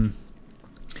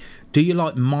 Do you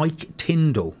like Mike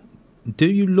Tyndall? Do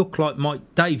you look like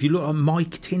Mike... Dave, you look like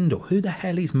Mike Tyndall. Who the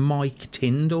hell is Mike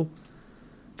Tyndall?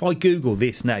 If I Google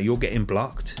this now, you're getting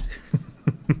blocked.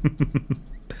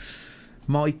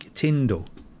 Mike Tyndall.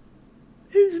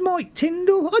 Who's Mike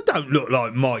Tyndall? I don't look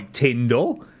like Mike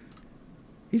Tyndall.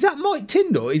 Is that Mike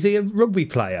Tyndall? Is he a rugby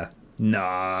player?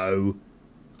 No.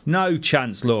 No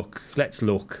chance. Look. Let's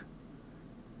look.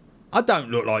 I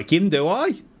don't look like him, do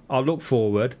I? I'll look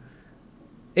forward.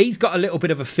 He's got a little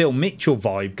bit of a Phil Mitchell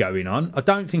vibe going on. I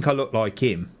don't think I look like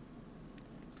him.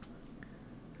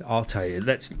 I'll tell you.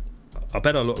 I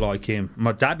bet I look like him.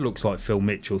 My dad looks like Phil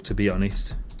Mitchell, to be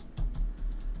honest.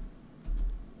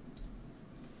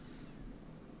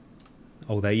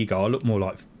 Oh, there you go. I look more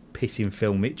like pissing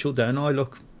Phil Mitchell, don't I?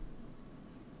 Look.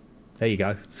 There you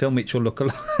go. Phil Mitchell look a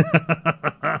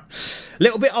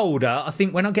little bit older. I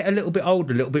think when I get a little bit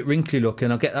older, a little bit wrinkly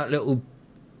looking, I get that little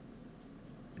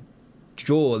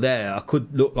jaw there. I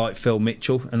could look like Phil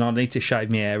Mitchell, and I need to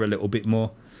shave my hair a little bit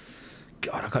more.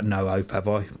 God, I've got no hope, have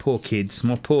I? Poor kids.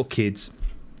 My poor kids.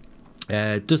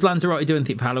 Does Lanzarote do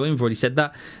anything for Halloween? I've already said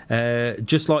that.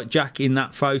 Just like Jack in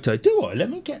that photo. Do I? Let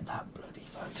me get that bloody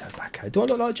photo back out. Do I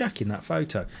look like Jack in that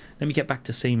photo? Let me get back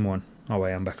to scene one. Oh,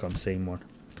 I am back on scene one.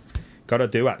 God, I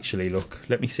do actually, look.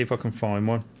 Let me see if I can find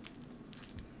one.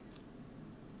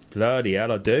 Bloody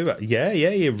hell, I do. Yeah,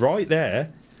 you're right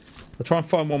there. I'll try and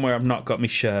find one where I've not got my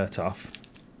shirt off.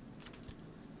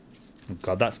 Oh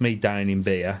God, that's me down in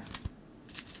beer.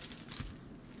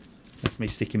 That's me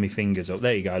sticking my fingers up.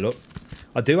 There you go, look.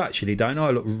 I do actually, don't I?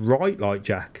 I look right like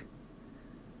Jack.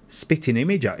 Spitting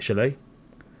image, actually.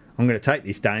 I'm going to take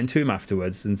this down to him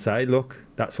afterwards and say, look,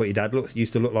 that's what your dad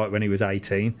used to look like when he was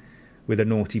 18, with a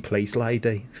naughty police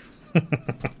lady.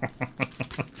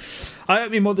 I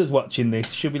hope my mother's watching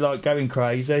this. She'll be like going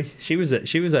crazy. She was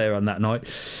there on that night.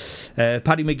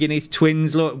 Paddy McGuinness,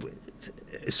 twins. Look,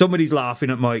 somebody's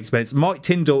laughing at my expense. Mike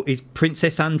Tyndall is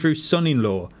Princess Andrew's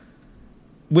son-in-law.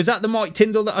 Was that the Mike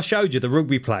Tyndall that I showed you, the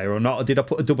rugby player, or not? Or did I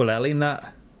put a double L in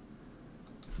that?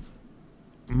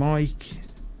 Mike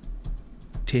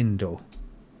Tyndall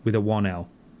with a 1L.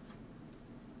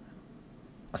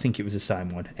 I think it was the same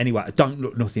one. Anyway, it don't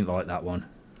look nothing like that one.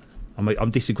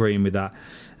 I'm disagreeing with that.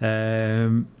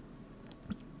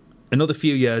 Another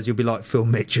few years, you'll be like Phil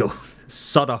Mitchell.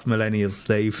 Sod off, millennial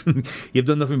Steve. You've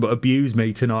done nothing but abuse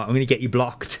me tonight. I'm going to get you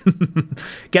blocked.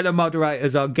 Get the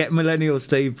moderators on. Get millennial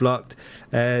Steve blocked.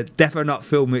 Definitely not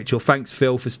Phil Mitchell. Thanks,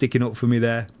 Phil, for sticking up for me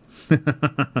there.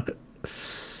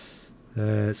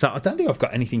 So I don't think I've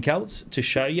got anything else to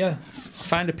show you. I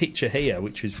found a picture here,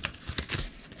 which was...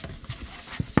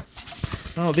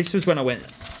 Oh, this was when I went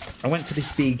to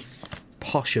this big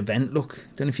posh event. Look,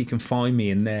 don't know if you can find me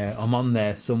in there. I'm on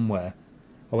there somewhere.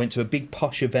 I went to a big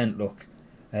posh event, look,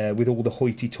 with all the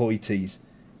hoity-toities.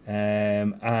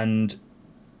 And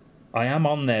I am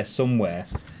on there somewhere.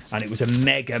 And it was a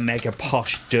mega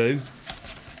posh do.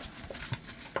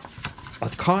 I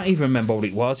can't even remember what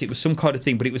it was. It was some kind of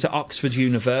thing, but it was at Oxford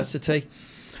University.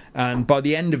 And by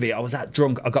the end of it, I was that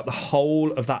drunk. I got the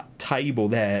whole of that table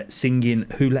there singing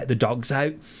Who Let the Dogs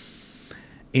Out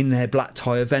in their black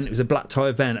tie event. It was a black tie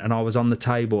event, and I was on the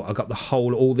table. I got the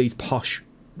whole, all these posh,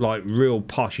 like real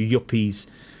posh yuppies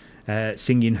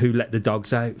singing Who Let the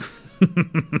Dogs Out.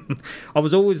 I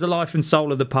was always the life and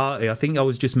soul of the party. I think I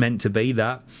was just meant to be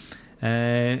that.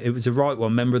 It was the right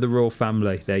one. Member of the royal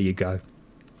family. There you go.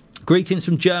 Greetings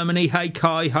from Germany. Hey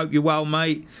Kai, hope you're well,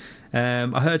 mate.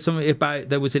 I heard something about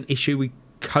there was an issue with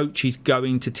coaches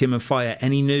going to Tim and Fire.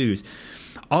 Any news?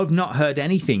 I've not heard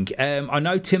anything. I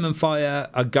know Tim and Fire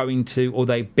are going to, or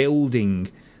they're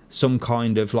building some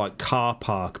kind of like car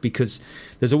park, because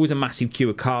there's always a massive queue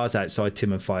of cars outside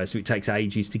Tim and Fire, so it takes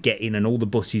ages to get in and all the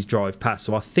buses drive past.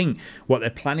 So I think what they're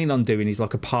planning on doing is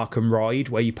like a park and ride,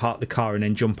 where you park the car and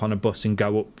then jump on a bus and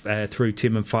go up through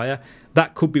Tim and Fire.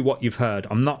 That could be what you've heard.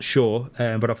 I'm not sure,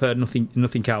 but I've heard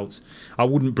nothing else. I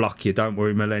wouldn't block you, don't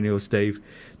worry, Millennial Steve.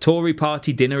 Tory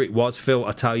party dinner it was, Phil,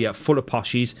 I tell you, full of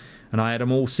poshies, and I had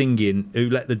them all singing Who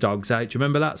Let the Dogs Out. Do you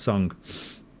remember that song?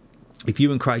 If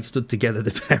you and Craig stood together, the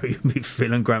pair would be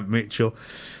Phil and Grant Mitchell.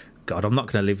 God, I'm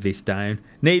not going to live this down.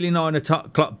 Nearly 9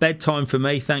 o'clock, bedtime for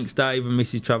me. Thanks, Dave and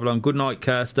Mrs. Travelon. Good night,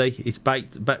 Kirsty. It's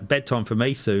bedtime for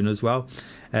me soon as well.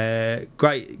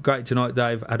 Great tonight,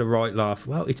 Dave. Had a right laugh.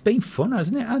 Well, it's been fun,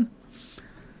 hasn't it, Anne?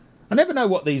 I never know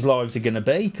what these lives are going to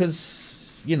be,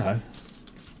 because, you know,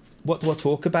 what do I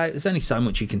talk about? There's only so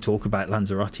much you can talk about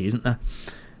Lanzarote, isn't there?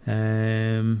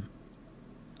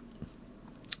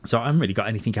 So I haven't really got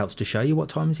anything else to show you. What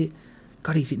time is it?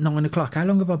 God, is it 9 o'clock? How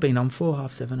long have I been on for?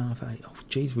 7:30, 8:30. Oh,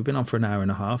 geez, we've been on for an hour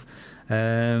and a half.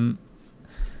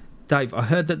 Dave, I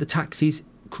heard that the taxis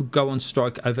could go on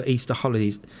strike over Easter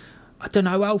holidays. I don't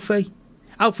know, Alfie.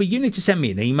 Alfie, you need to send me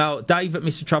an email,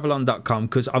 dave@mrtravelon.com,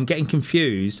 because I'm getting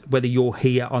confused whether you're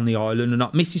here on the island or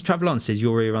not. Mrs. Travelon says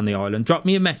you're here on the island. Drop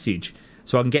me a message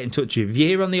so I can get in touch with you. If you're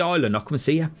here on the island, I'll come and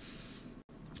see you.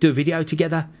 Do a video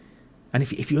together. And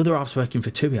if your other half's working for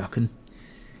TUI, I can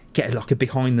get like a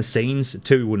behind the scenes.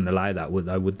 TUI wouldn't allow that, would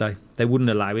they? They wouldn't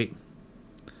allow it.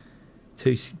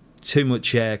 Too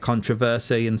much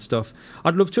controversy and stuff.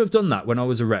 I'd love to have done that when I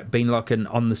was a rep, being like an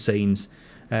on the scenes.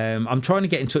 I'm trying to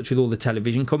get in touch with all the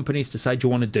television companies to say, do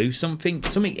you want to do something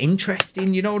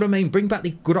interesting? You know what I mean? Bring back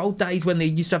the good old days when they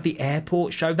used to have the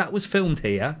airport show. That was filmed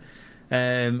here.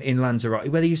 In Lanzarote,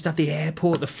 where they used to have the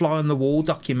airport, the fly on the wall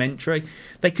documentary.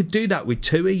 They could do that with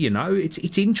TUI, you know.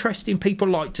 It's interesting. People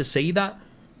like to see that.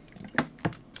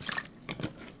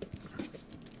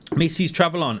 Mrs.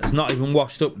 Travelon has not even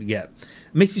washed up yet.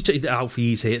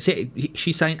 Alfie's here.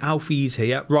 She's saying Alfie's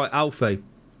here. Right, Alfie.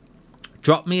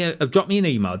 Drop me an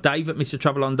email,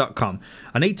 dave@mrtravelon.com.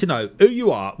 I need to know who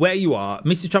you are, where you are.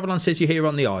 Mrs. Travelon says you're here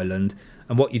on the island,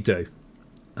 and what you do.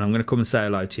 And I'm going to come and say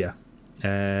hello to you.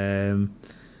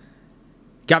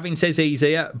 Gavin says he's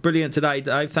here. Brilliant today,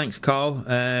 Dave. Thanks, Carl.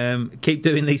 Keep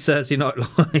doing these Thursday night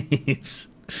lives.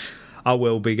 I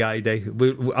will be, Gady.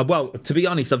 Well, to be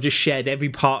honest, I've just shared every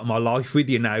part of my life with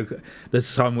you now. There's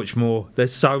so much more.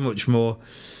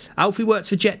 Alfie works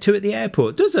for Jet2 at the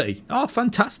airport, does he? Oh,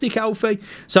 fantastic, Alfie.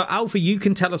 So, Alfie, you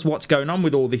can tell us what's going on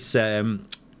with all this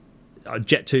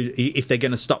Jet2, if they're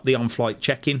going to stop the on-flight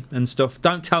check-in and stuff.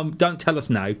 Don't tell us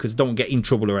now, because don't get in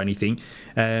trouble or anything.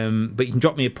 But you can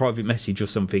drop me a private message or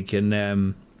something,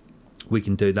 and we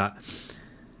can do that.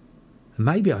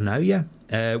 Maybe I know you.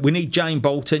 We need Jane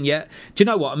Bolton, yeah. Do you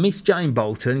know what? I miss Jane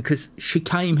Bolton because she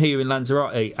came here in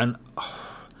Lanzarote, and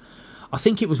I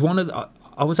think it was one of the...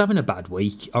 I was having a bad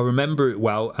week. I remember it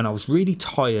well, and I was really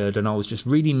tired, and I was just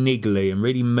really niggly and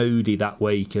really moody that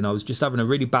week, and I was just having a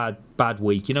really bad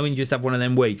week. You know when you just have one of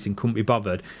them weeks and couldn't be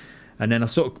bothered? And then I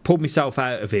sort of pulled myself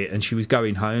out of it, and she was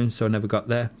going home, so I never got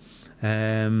there. But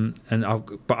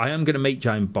I am going to meet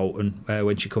Jane Bolton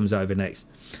when she comes over next.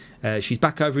 She's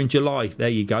back over in July. There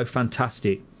you go.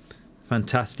 Fantastic.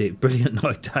 Brilliant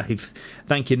night, Dave.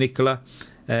 Thank you, Nicola.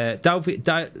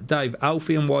 Dave,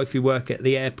 Alfie and wifey work at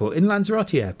the airport, in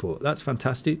Lanzarote Airport. That's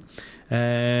fantastic.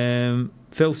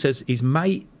 Phil says his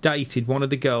mate dated one of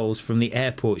the girls from the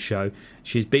airport show.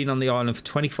 She's been on the island for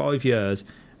 25 years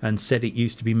and said it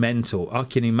used to be mental. I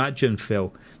can imagine,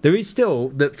 Phil. There is still,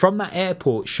 that from that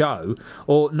airport show,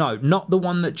 or no, not the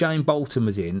one that Jane Bolton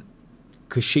was in,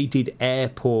 because she did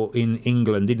airport in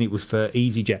England, didn't it, was for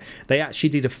EasyJet. They actually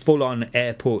did a full-on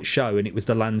airport show, and it was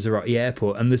the Lanzarote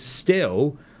Airport. And there's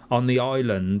still, on the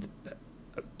island,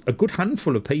 a good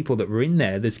handful of people that were in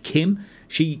there. There's Kim.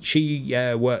 She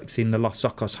works in the Los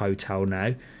Socos Hotel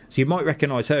now. So you might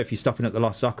recognise her if you're stopping at the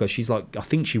Los Socos. She's like, I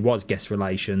think she was guest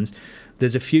relations.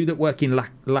 There's a few that work in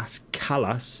Las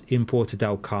Calas in Porto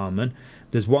del Carmen.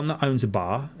 There's one that owns a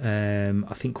bar,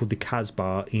 I think called the Kaz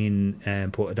Bar in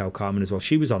Porto del Carmen as well.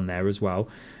 She was on there as well.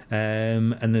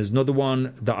 And there's another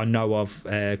one that I know of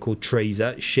called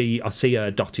Teresa. I see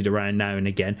her dotted around now and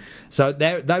again. So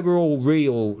they were all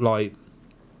real, like,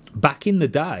 back in the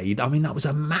day. I mean, that was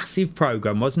a massive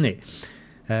programme, wasn't it?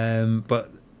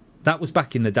 But that was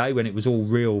back in the day when it was all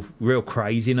real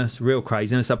craziness.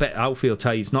 I bet Alfie will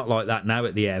tell you it's not like that now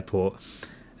at the airport.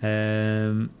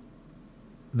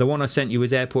 The one I sent you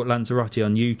was Airport Lanzarote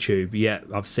on YouTube. Yeah,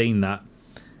 I've seen that.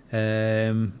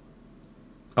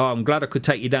 I'm glad I could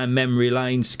take you down memory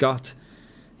lane, Scott.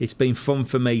 It's been fun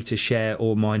for me to share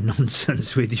all my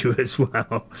nonsense with you as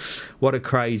well. What a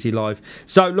crazy life.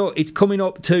 So, look, it's coming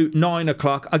up to 9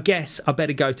 o'clock. I guess I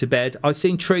better go to bed. I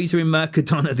seen Teresa in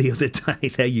Mercadona the other day.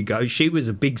 There you go. She was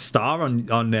a big star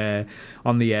on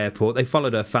the airport. They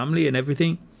followed her family and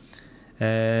everything.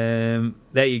 There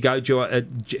you go, Joe.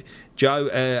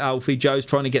 Alfie, Joe's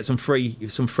trying to get some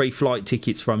free flight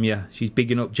tickets from you. She's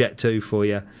bigging up Jet2 for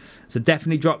you. So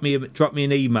definitely drop me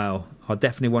an email. I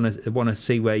definitely want to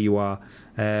see where you are.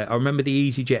 I remember the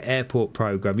EasyJet airport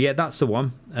program. Yeah, that's the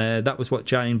one. That was what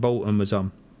Jane Bolton was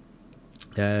on.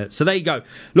 So there you go.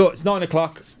 Look, it's 9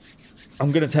 o'clock.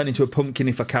 I'm going to turn into a pumpkin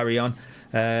if I carry on.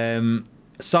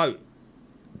 So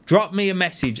drop me a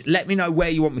message. Let me know where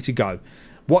you want me to go.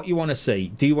 What you want to see.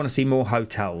 Do you want to see more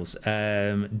hotels?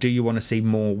 Do you want to see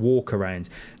more walk-arounds?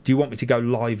 Do you want me to go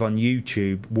live on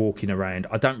YouTube walking around?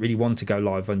 I don't really want to go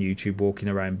live on YouTube walking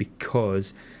around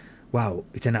because, well,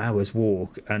 it's an hour's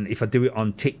walk. And if I do it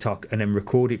on TikTok and then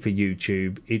record it for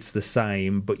YouTube, it's the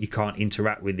same, but you can't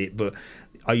interact with it. But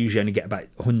I usually only get about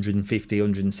 150,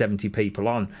 170 people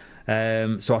on.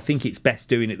 So I think it's best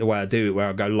doing it the way I do it, where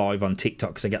I go live on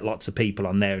TikTok because I get lots of people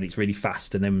on there and it's really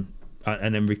fast, and then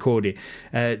record it.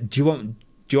 Do you want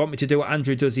me to do what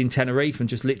Andrew does in Tenerife and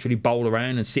just literally bowl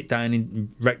around and sit down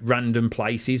in random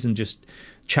places and just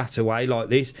chat away like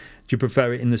this? Do you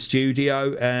prefer it in the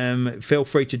studio? Feel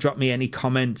free to drop me any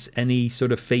comments, any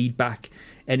sort of feedback,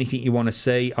 anything you want to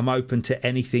see. I'm open to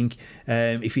anything.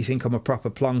 If you think I'm a proper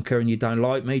plonker and you don't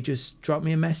like me, just drop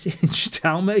me a message.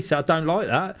 Tell me. So I don't like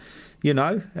that, you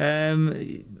know. I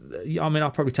mean,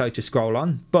 I'll probably tell you to scroll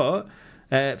on, but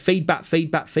feedback.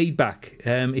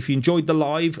 If you enjoyed the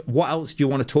live, what else do you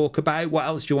want to talk about? What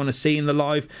else do you want to see in the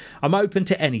live? I'm open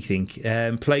to anything.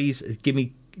 Please give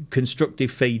me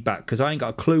constructive feedback, because I ain't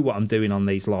got a clue what I'm doing on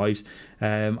these lives.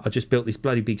 I just built this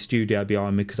bloody big studio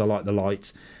behind me because I like the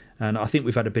lights, and I think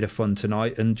we've had a bit of fun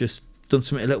tonight and just done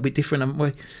something a little bit different, haven't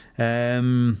we?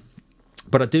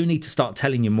 But I do need to start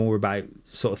telling you more about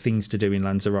sort of things to do in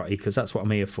Lanzarote, because that's what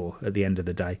I'm here for at the end of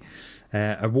the day.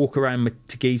 A walk around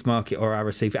Teguise Market or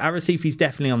Arrecife. Arrecife is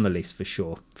definitely on the list for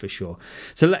sure.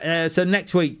 So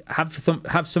next week,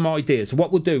 have some ideas.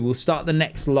 What we'll do, we'll start the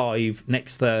next live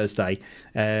next Thursday.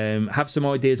 Have some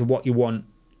ideas of what you want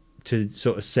to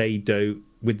sort of do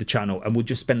with the channel, and we'll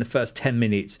just spend the first 10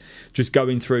 minutes just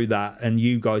going through that. And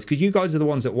you guys, because you guys are the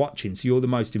ones that are watching, so you're the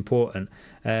most important.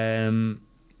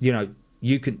 You know,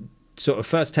 you can sort of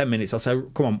first 10 minutes, I'll say,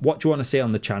 come on, what do you want to see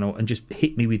on the channel, and just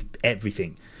hit me with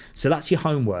everything. So that's your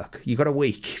homework. You got a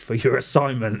week for your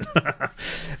assignment.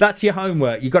 That's your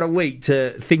homework. You got a week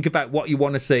to think about what you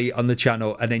want to see on the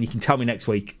channel, and then you can tell me next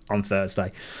week on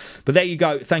Thursday. But there you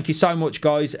go. Thank you so much,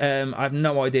 guys. I have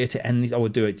no idea to end this. I will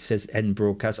do it. It says end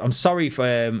broadcast. I'm sorry if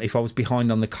I was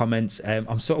behind on the comments.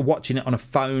 I'm sort of watching it on a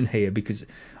phone here because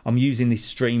I'm using this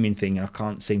streaming thing and I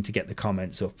can't seem to get the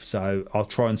comments up. So I'll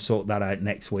try and sort that out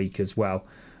next week as well.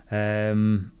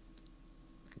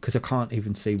 Because I can't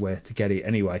even see where to get it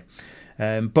anyway.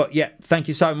 But yeah, thank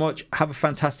you so much. Have a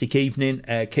fantastic evening.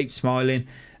 Keep smiling.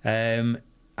 Have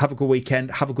a good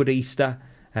weekend. Have a good Easter.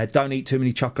 Don't eat too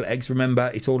many chocolate eggs. Remember,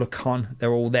 it's all a con.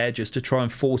 They're all there just to try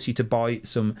and force you to buy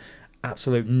some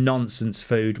absolute nonsense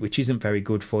food, which isn't very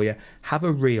good for you. Have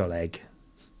a real egg.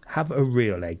 Have a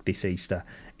real egg this Easter.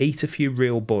 Eat a few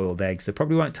real boiled eggs. They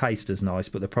probably won't taste as nice,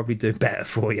 but they'll probably do better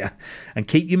for you. And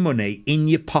keep your money in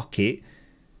your pocket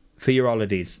for your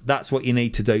holidays. That's what you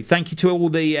need to do. Thank you to all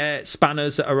the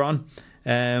spanners that are on.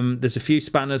 There's a few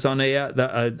spanners on here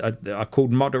that are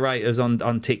called moderators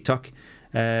on TikTok.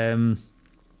 And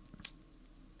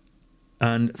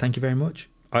thank you very much.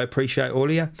 I appreciate all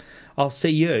of you. I'll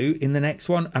see you in the next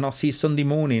one, and I'll see you Sunday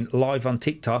morning live on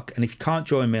TikTok. And if you can't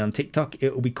join me on TikTok,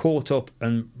 it will be caught up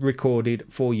and recorded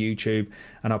for YouTube,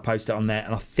 and I'll post it on there.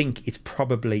 And I think it's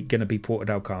probably going to be Porto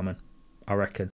del Carmen, I reckon.